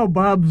 Now,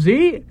 Bob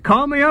Z,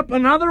 call me up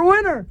another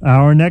winner.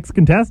 Our next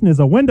contestant is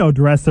a window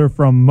dresser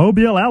from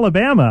Mobile,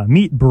 Alabama.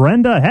 Meet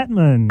Brenda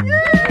Hetman.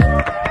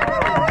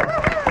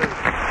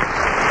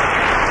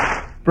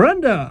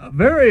 Brenda,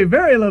 very,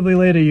 very lovely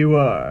lady you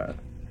are.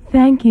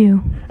 Thank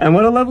you. And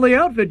what a lovely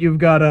outfit you've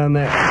got on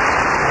there.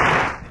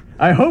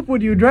 I hope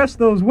when you dress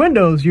those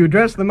windows, you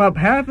dress them up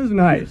half as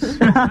nice.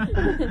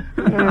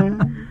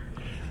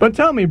 But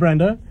tell me,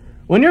 Brenda,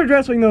 when you're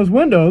dressing those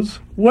windows,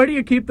 where do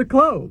you keep the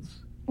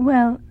clothes?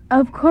 Well,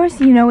 of course,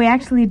 we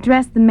actually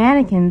dress the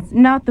mannequins,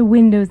 not the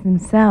windows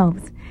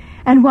themselves.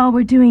 And while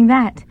we're doing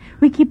that,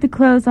 we keep the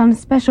clothes on a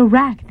special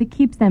rack that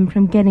keeps them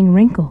from getting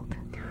wrinkled.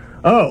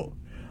 Oh,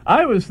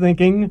 I was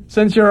thinking,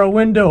 since you're a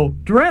window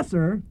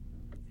dresser,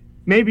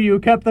 maybe you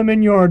kept them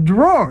in your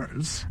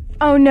drawers.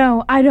 Oh,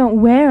 no, I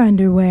don't wear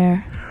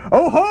underwear.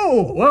 Oh,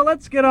 ho! Well,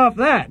 let's get off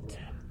that.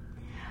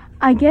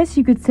 I guess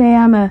you could say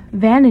I'm a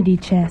vanity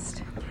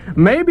chest.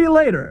 Maybe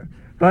later,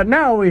 but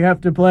now we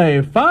have to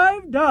play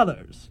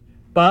 $5.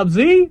 Bob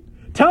Z,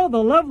 tell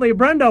the lovely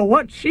Brenda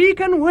what she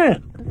can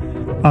win.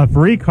 A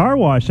free car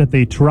wash at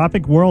the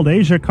Tropic World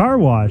Asia Car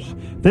Wash.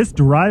 This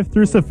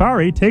drive-through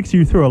safari takes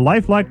you through a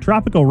lifelike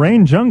tropical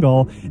rain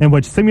jungle in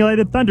which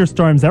simulated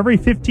thunderstorms every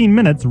 15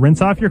 minutes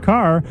rinse off your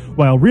car,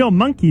 while real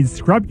monkeys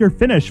scrub your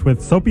finish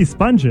with soapy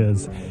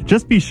sponges.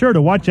 Just be sure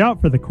to watch out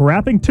for the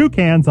crapping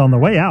toucans on the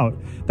way out.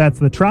 That's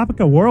the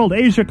Tropica World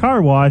Asia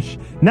Car Wash,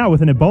 now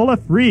with an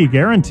Ebola-free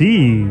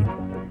guarantee.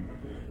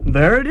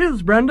 There it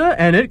is, Brenda,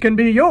 and it can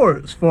be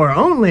yours for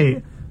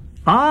only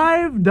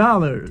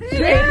 $5.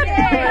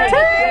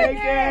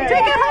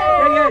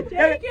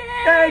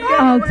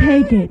 I'll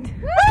take it.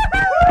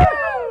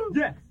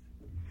 Yes.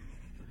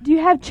 Do you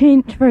have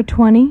change for a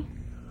 20?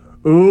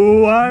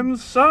 Ooh, I'm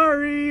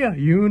sorry.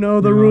 You know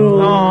the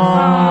rules.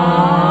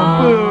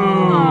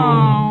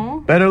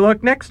 Boo. Better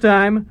luck next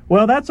time.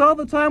 Well, that's all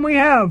the time we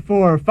have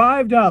for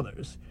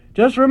 $5.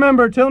 Just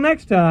remember, till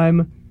next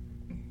time,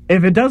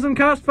 if it doesn't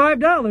cost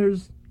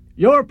 $5,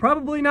 you're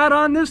probably not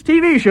on this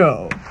TV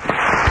show.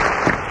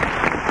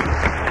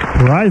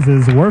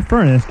 Prizes were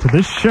furnished to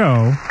this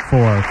show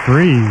for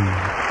free.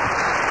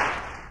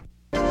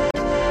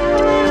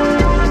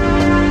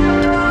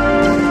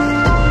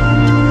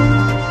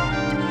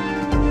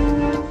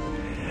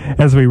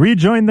 As we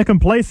rejoin the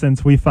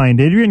Complacents, we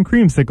find Adrian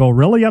Creamsicle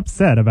really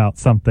upset about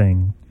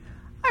something.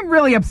 I'm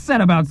really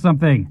upset about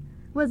something.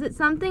 Was it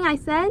something I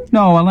said?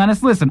 No,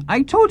 Alanis, listen.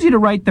 I told you to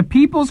write the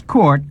People's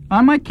Court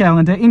on my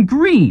calendar in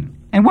green.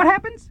 And what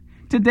happens?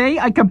 Today,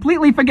 I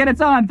completely forget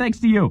it's on thanks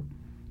to you.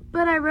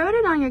 But I wrote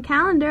it on your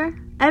calendar.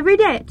 Every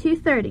day at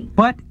 2:30.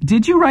 But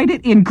did you write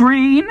it in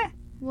green?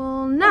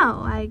 Well,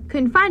 no. I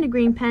couldn't find a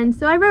green pen,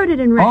 so I wrote it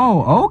in red.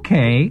 Oh,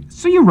 okay.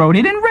 So you wrote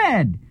it in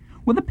red.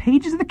 Well, the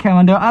pages of the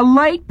calendar are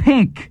light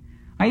pink.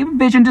 I have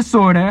vision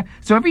disorder,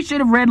 so every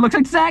shade of red looks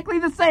exactly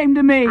the same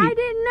to me. I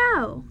didn't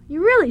know.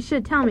 You really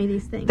should tell me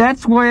these things.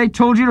 That's why I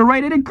told you to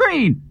write it in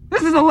green.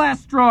 This is the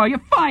last straw.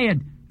 You're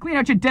fired. Clean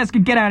out your desk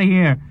and get out of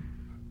here.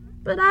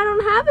 But I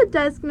don't have a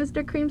desk,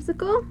 Mr.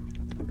 Creamsicle.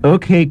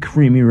 Okay,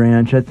 Creamy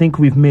Ranch, I think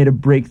we've made a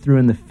breakthrough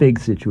in the fig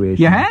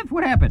situation. You have?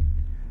 What happened?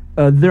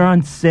 They're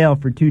on sale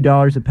for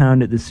 $2 a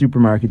pound at the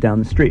supermarket down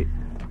the street.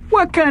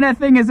 What kind of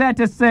thing is that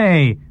to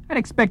say? I'd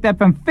expect that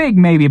from Fig,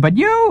 maybe, but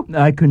you?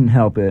 I couldn't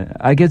help it.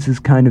 I guess his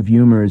kind of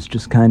humor is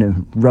just kind of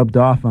rubbed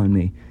off on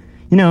me.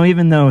 You know,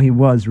 even though he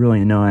was really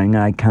annoying,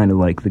 I kind of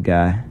like the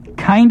guy.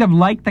 Kind of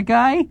like the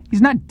guy?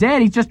 He's not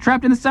dead, he's just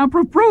trapped in the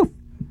soundproof roof.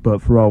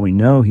 But for all we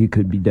know, he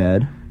could be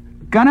dead.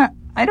 Gunner,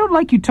 I don't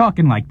like you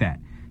talking like that.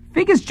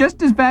 Fig is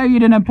just as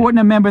valued and important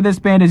a member of this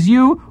band as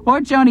you, or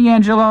Johnny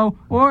Angelo,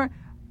 or,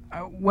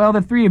 well,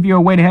 the three of you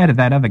are way ahead of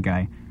that other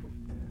guy.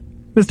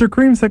 Mr.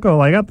 Creamsicle,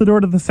 I got the door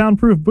to the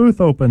soundproof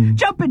booth open.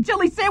 Jumpin'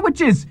 jelly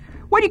sandwiches!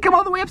 Why'd you come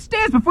all the way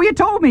upstairs before you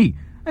told me?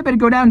 I better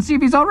go down and see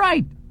if he's all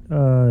right.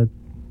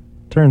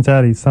 Turns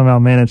out he somehow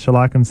managed to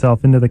lock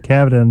himself into the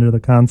cabinet under the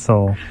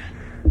console.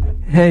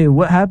 Hey,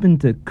 what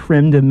happened to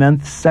Creme de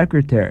Menth's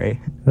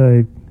secretary?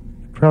 I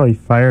probably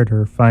fired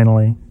her,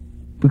 finally.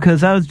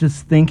 Because I was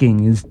just thinking,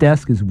 his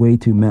desk is way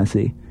too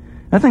messy.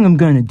 I think I'm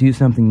going to do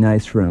something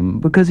nice for him,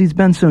 because he's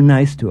been so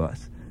nice to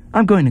us.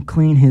 I'm going to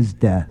clean his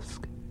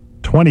desk.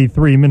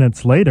 23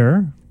 minutes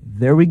later...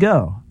 There we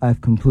go.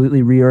 I've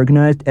completely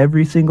reorganized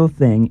every single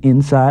thing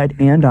inside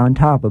and on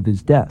top of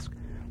his desk,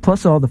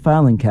 plus all the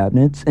filing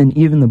cabinets and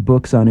even the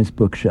books on his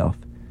bookshelf.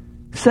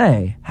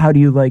 Say, how do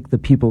you like the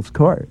People's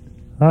Court?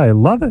 I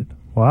love it.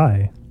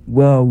 Why?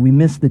 Well, we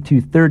missed the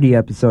 2:30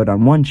 episode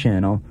on one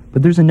channel,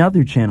 but there's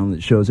another channel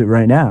that shows it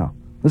right now.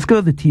 Let's go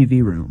to the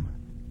TV room.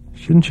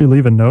 Shouldn't you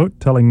leave a note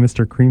telling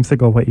Mr.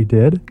 Creamsicle what you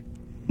did?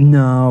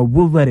 No,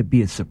 we'll let it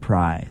be a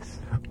surprise.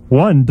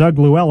 One Doug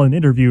Llewellyn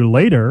interview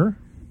later...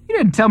 You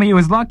didn't tell me he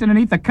was locked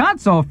underneath the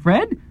console,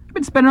 Fred. I've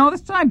been spending all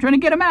this time trying to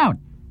get him out.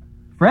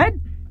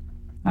 Fred?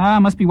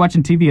 Must be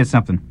watching TV or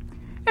something.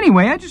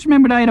 Anyway, I just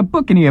remembered I had a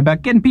book in here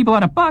about getting people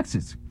out of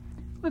boxes.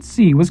 Let's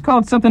see, it was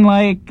called something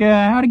like,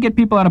 How to Get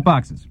People Out of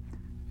Boxes.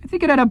 I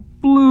think it had a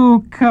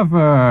blue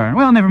cover.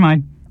 Well, never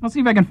mind. I'll see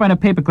if I can find a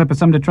paperclip or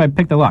something to try to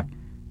pick the lock.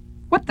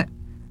 What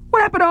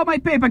happened to all my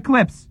paper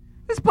clips?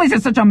 This place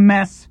is such a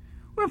mess.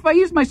 What if I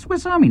used my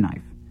Swiss Army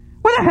knife?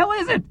 Where the hell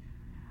is it?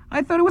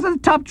 I thought it was in the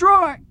top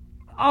drawer.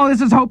 Oh,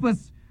 this is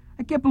hopeless.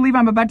 I can't believe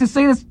I'm about to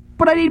say this,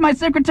 but I need my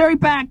secretary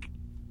back.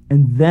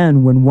 And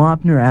then when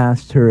Wapner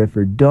asked her if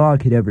her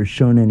dog had ever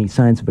shown any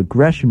signs of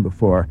aggression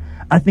before,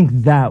 I think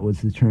that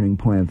was the turning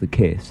point of the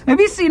case.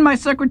 Have you seen my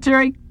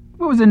secretary?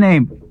 What was her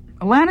name?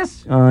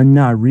 Alanis?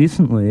 Not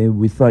recently.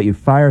 We thought you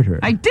fired her.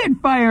 I did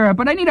fire her,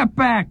 but I need her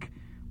back.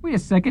 Wait a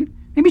second.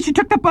 Maybe she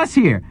took the bus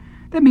here.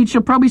 That means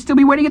she'll probably still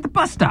be waiting at the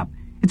bus stop.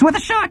 It's worth a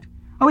shot.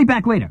 I'll be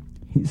back later.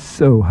 He's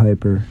so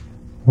hyper.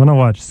 Want to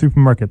watch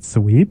Supermarket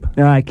Sweep?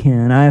 I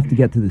can. I have to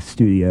get to the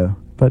studio.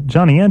 But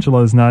Johnny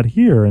Angelo's not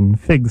here, and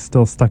Fig's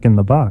still stuck in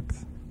the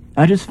box.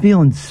 I just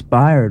feel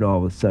inspired all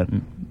of a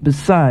sudden.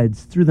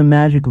 Besides, through the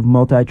magic of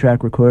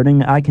multi-track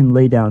recording, I can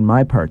lay down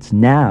my parts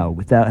now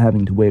without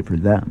having to wait for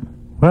them.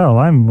 Well,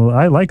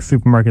 I like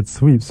Supermarket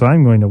Sweep, so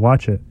I'm going to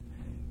watch it.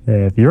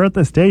 If you're at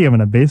the stadium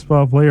and a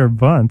baseball player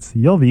bunts,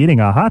 you'll be eating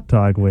a hot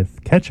dog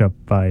with ketchup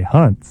by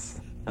Hunt's.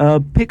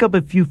 Pick up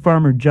a few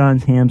Farmer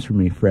John's hams for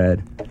me,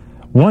 Fred.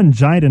 One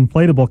giant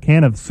inflatable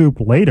can of soup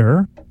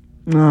later.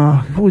 Oh,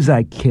 who was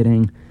I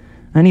kidding?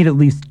 I need at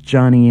least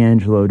Johnny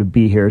Angelo to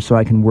be here so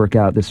I can work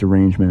out this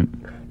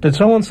arrangement. Did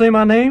someone say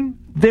my name?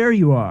 There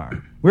you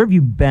are. Where have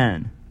you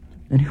been?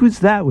 And who's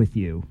that with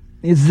you?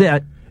 Is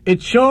that...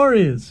 It sure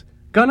is.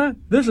 Gunner,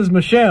 this is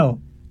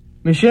Michelle.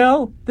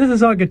 Michelle, this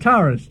is our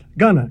guitarist,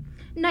 Gunner.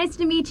 Nice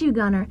to meet you,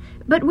 Gunner.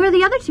 But where are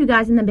the other two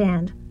guys in the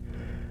band?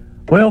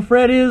 Well,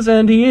 Fred is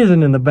and he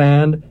isn't in the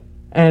band.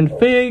 And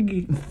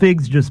Fig...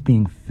 Fig's just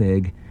being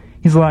Fig.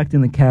 He's locked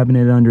in the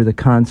cabinet under the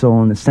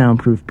console in the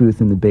soundproof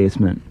booth in the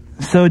basement.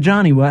 So,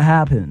 Johnny, what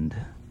happened?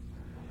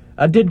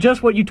 I did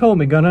just what you told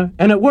me, Gunner,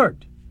 and it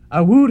worked.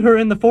 I wooed her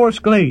in the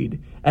forest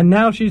glade, and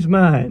now she's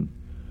mine.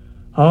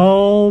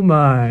 All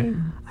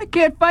mine. I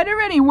can't find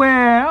her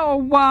anywhere. Oh,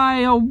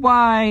 why, oh,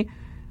 why?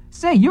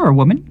 Say, you're a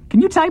woman.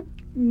 Can you type?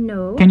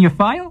 No. Can you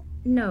file?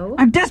 No.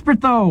 I'm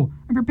desperate, though.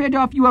 I'm prepared to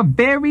offer you a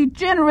very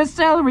generous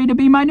salary to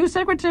be my new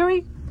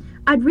secretary.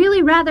 I'd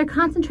really rather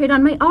concentrate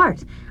on my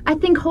art. I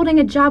think holding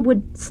a job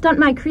would stunt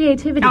my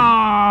creativity.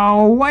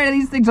 Oh, why do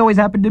these things always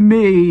happen to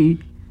me?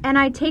 And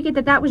I take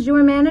it that was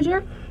your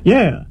manager?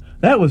 Yeah,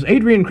 that was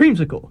Adrian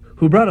Creamsicle,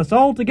 who brought us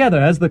all together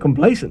as the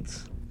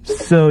Complacents.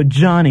 So,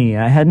 Johnny,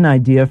 I had an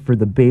idea for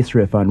the bass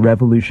riff on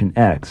Revolution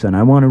X, and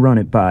I want to run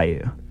it by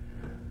you.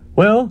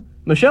 Well,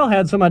 Michelle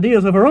had some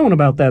ideas of her own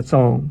about that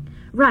song.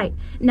 Right.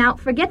 Now,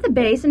 forget the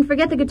bass and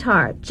forget the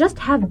guitar. Just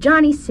have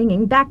Johnny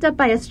singing, backed up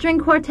by a string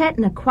quartet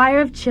and a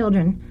choir of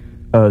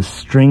children. A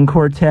string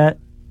quartet?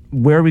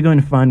 Where are we going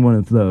to find one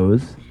of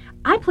those?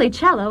 I play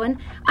cello, and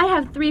I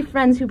have 3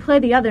 friends who play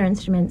the other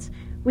instruments.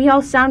 We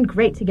all sound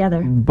great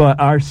together. But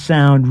our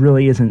sound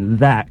really isn't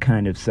that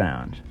kind of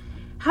sound.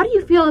 How do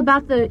you feel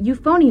about the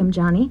euphonium,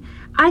 Johnny?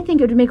 I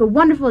think it would make a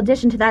wonderful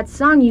addition to that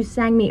song you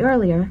sang me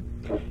earlier.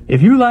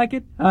 If you like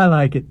it, I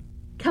like it.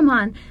 Come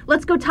on,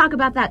 let's go talk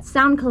about that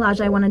sound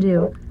collage I want to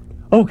do.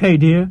 Okay,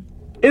 dear.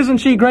 Isn't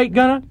she great,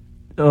 Gunner?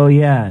 Oh,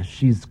 yeah,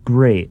 she's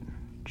great.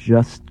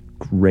 Just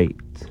great.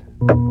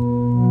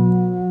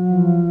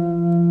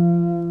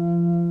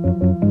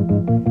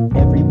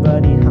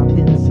 Everybody hop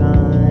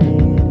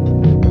inside.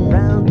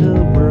 Around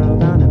the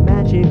world on a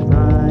magic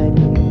ride.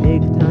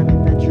 Big time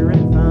adventure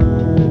and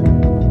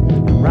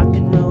fun. Rock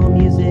and roll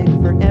music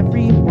for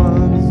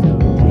everyone. So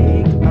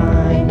take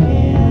my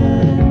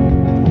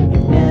hand.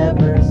 You've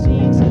never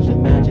seen such a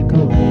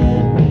magical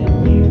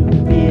land. When you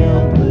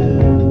feel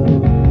blue,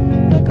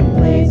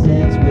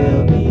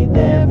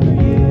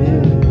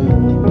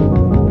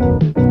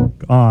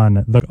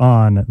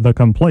 On the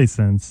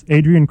Complacence,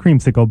 Adrian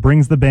Creamsicle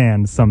brings the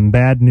band some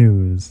bad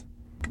news.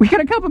 We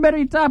got a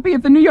complimentary copy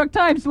of the New York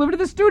Times delivered to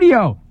the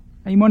studio.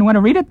 Anyone want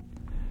to read it?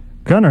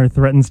 Gunnar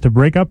threatens to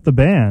break up the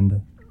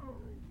band.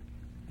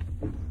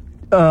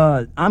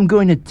 I'm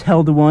going to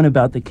tell the one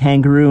about the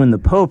kangaroo and the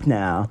Pope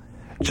now.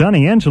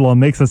 Johnny Angelo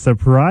makes a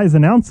surprise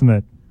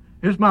announcement.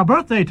 It's my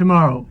birthday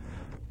tomorrow.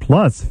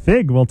 Plus,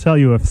 Fig will tell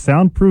you if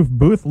soundproof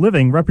booth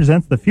living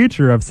represents the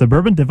future of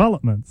suburban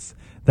developments.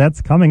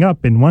 That's coming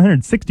up in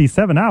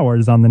 167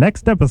 hours on the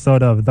next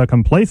episode of The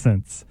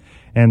Complacence.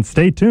 And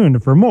stay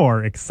tuned for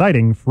more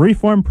exciting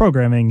freeform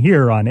programming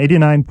here on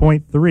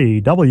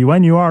 89.3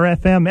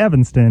 WNUR-FM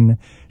Evanston,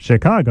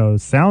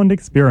 Chicago's sound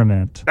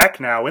experiment. Back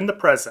now in the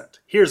present,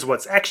 here's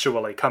what's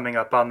actually coming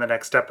up on the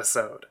next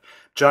episode.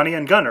 Johnny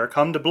and Gunnar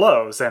come to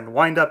blows and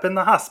wind up in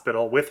the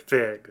hospital with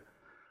Fig.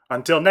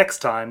 Until next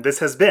time, this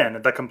has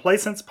been The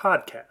Complacence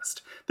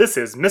Podcast. This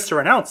is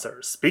Mr.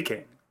 Announcer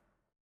speaking.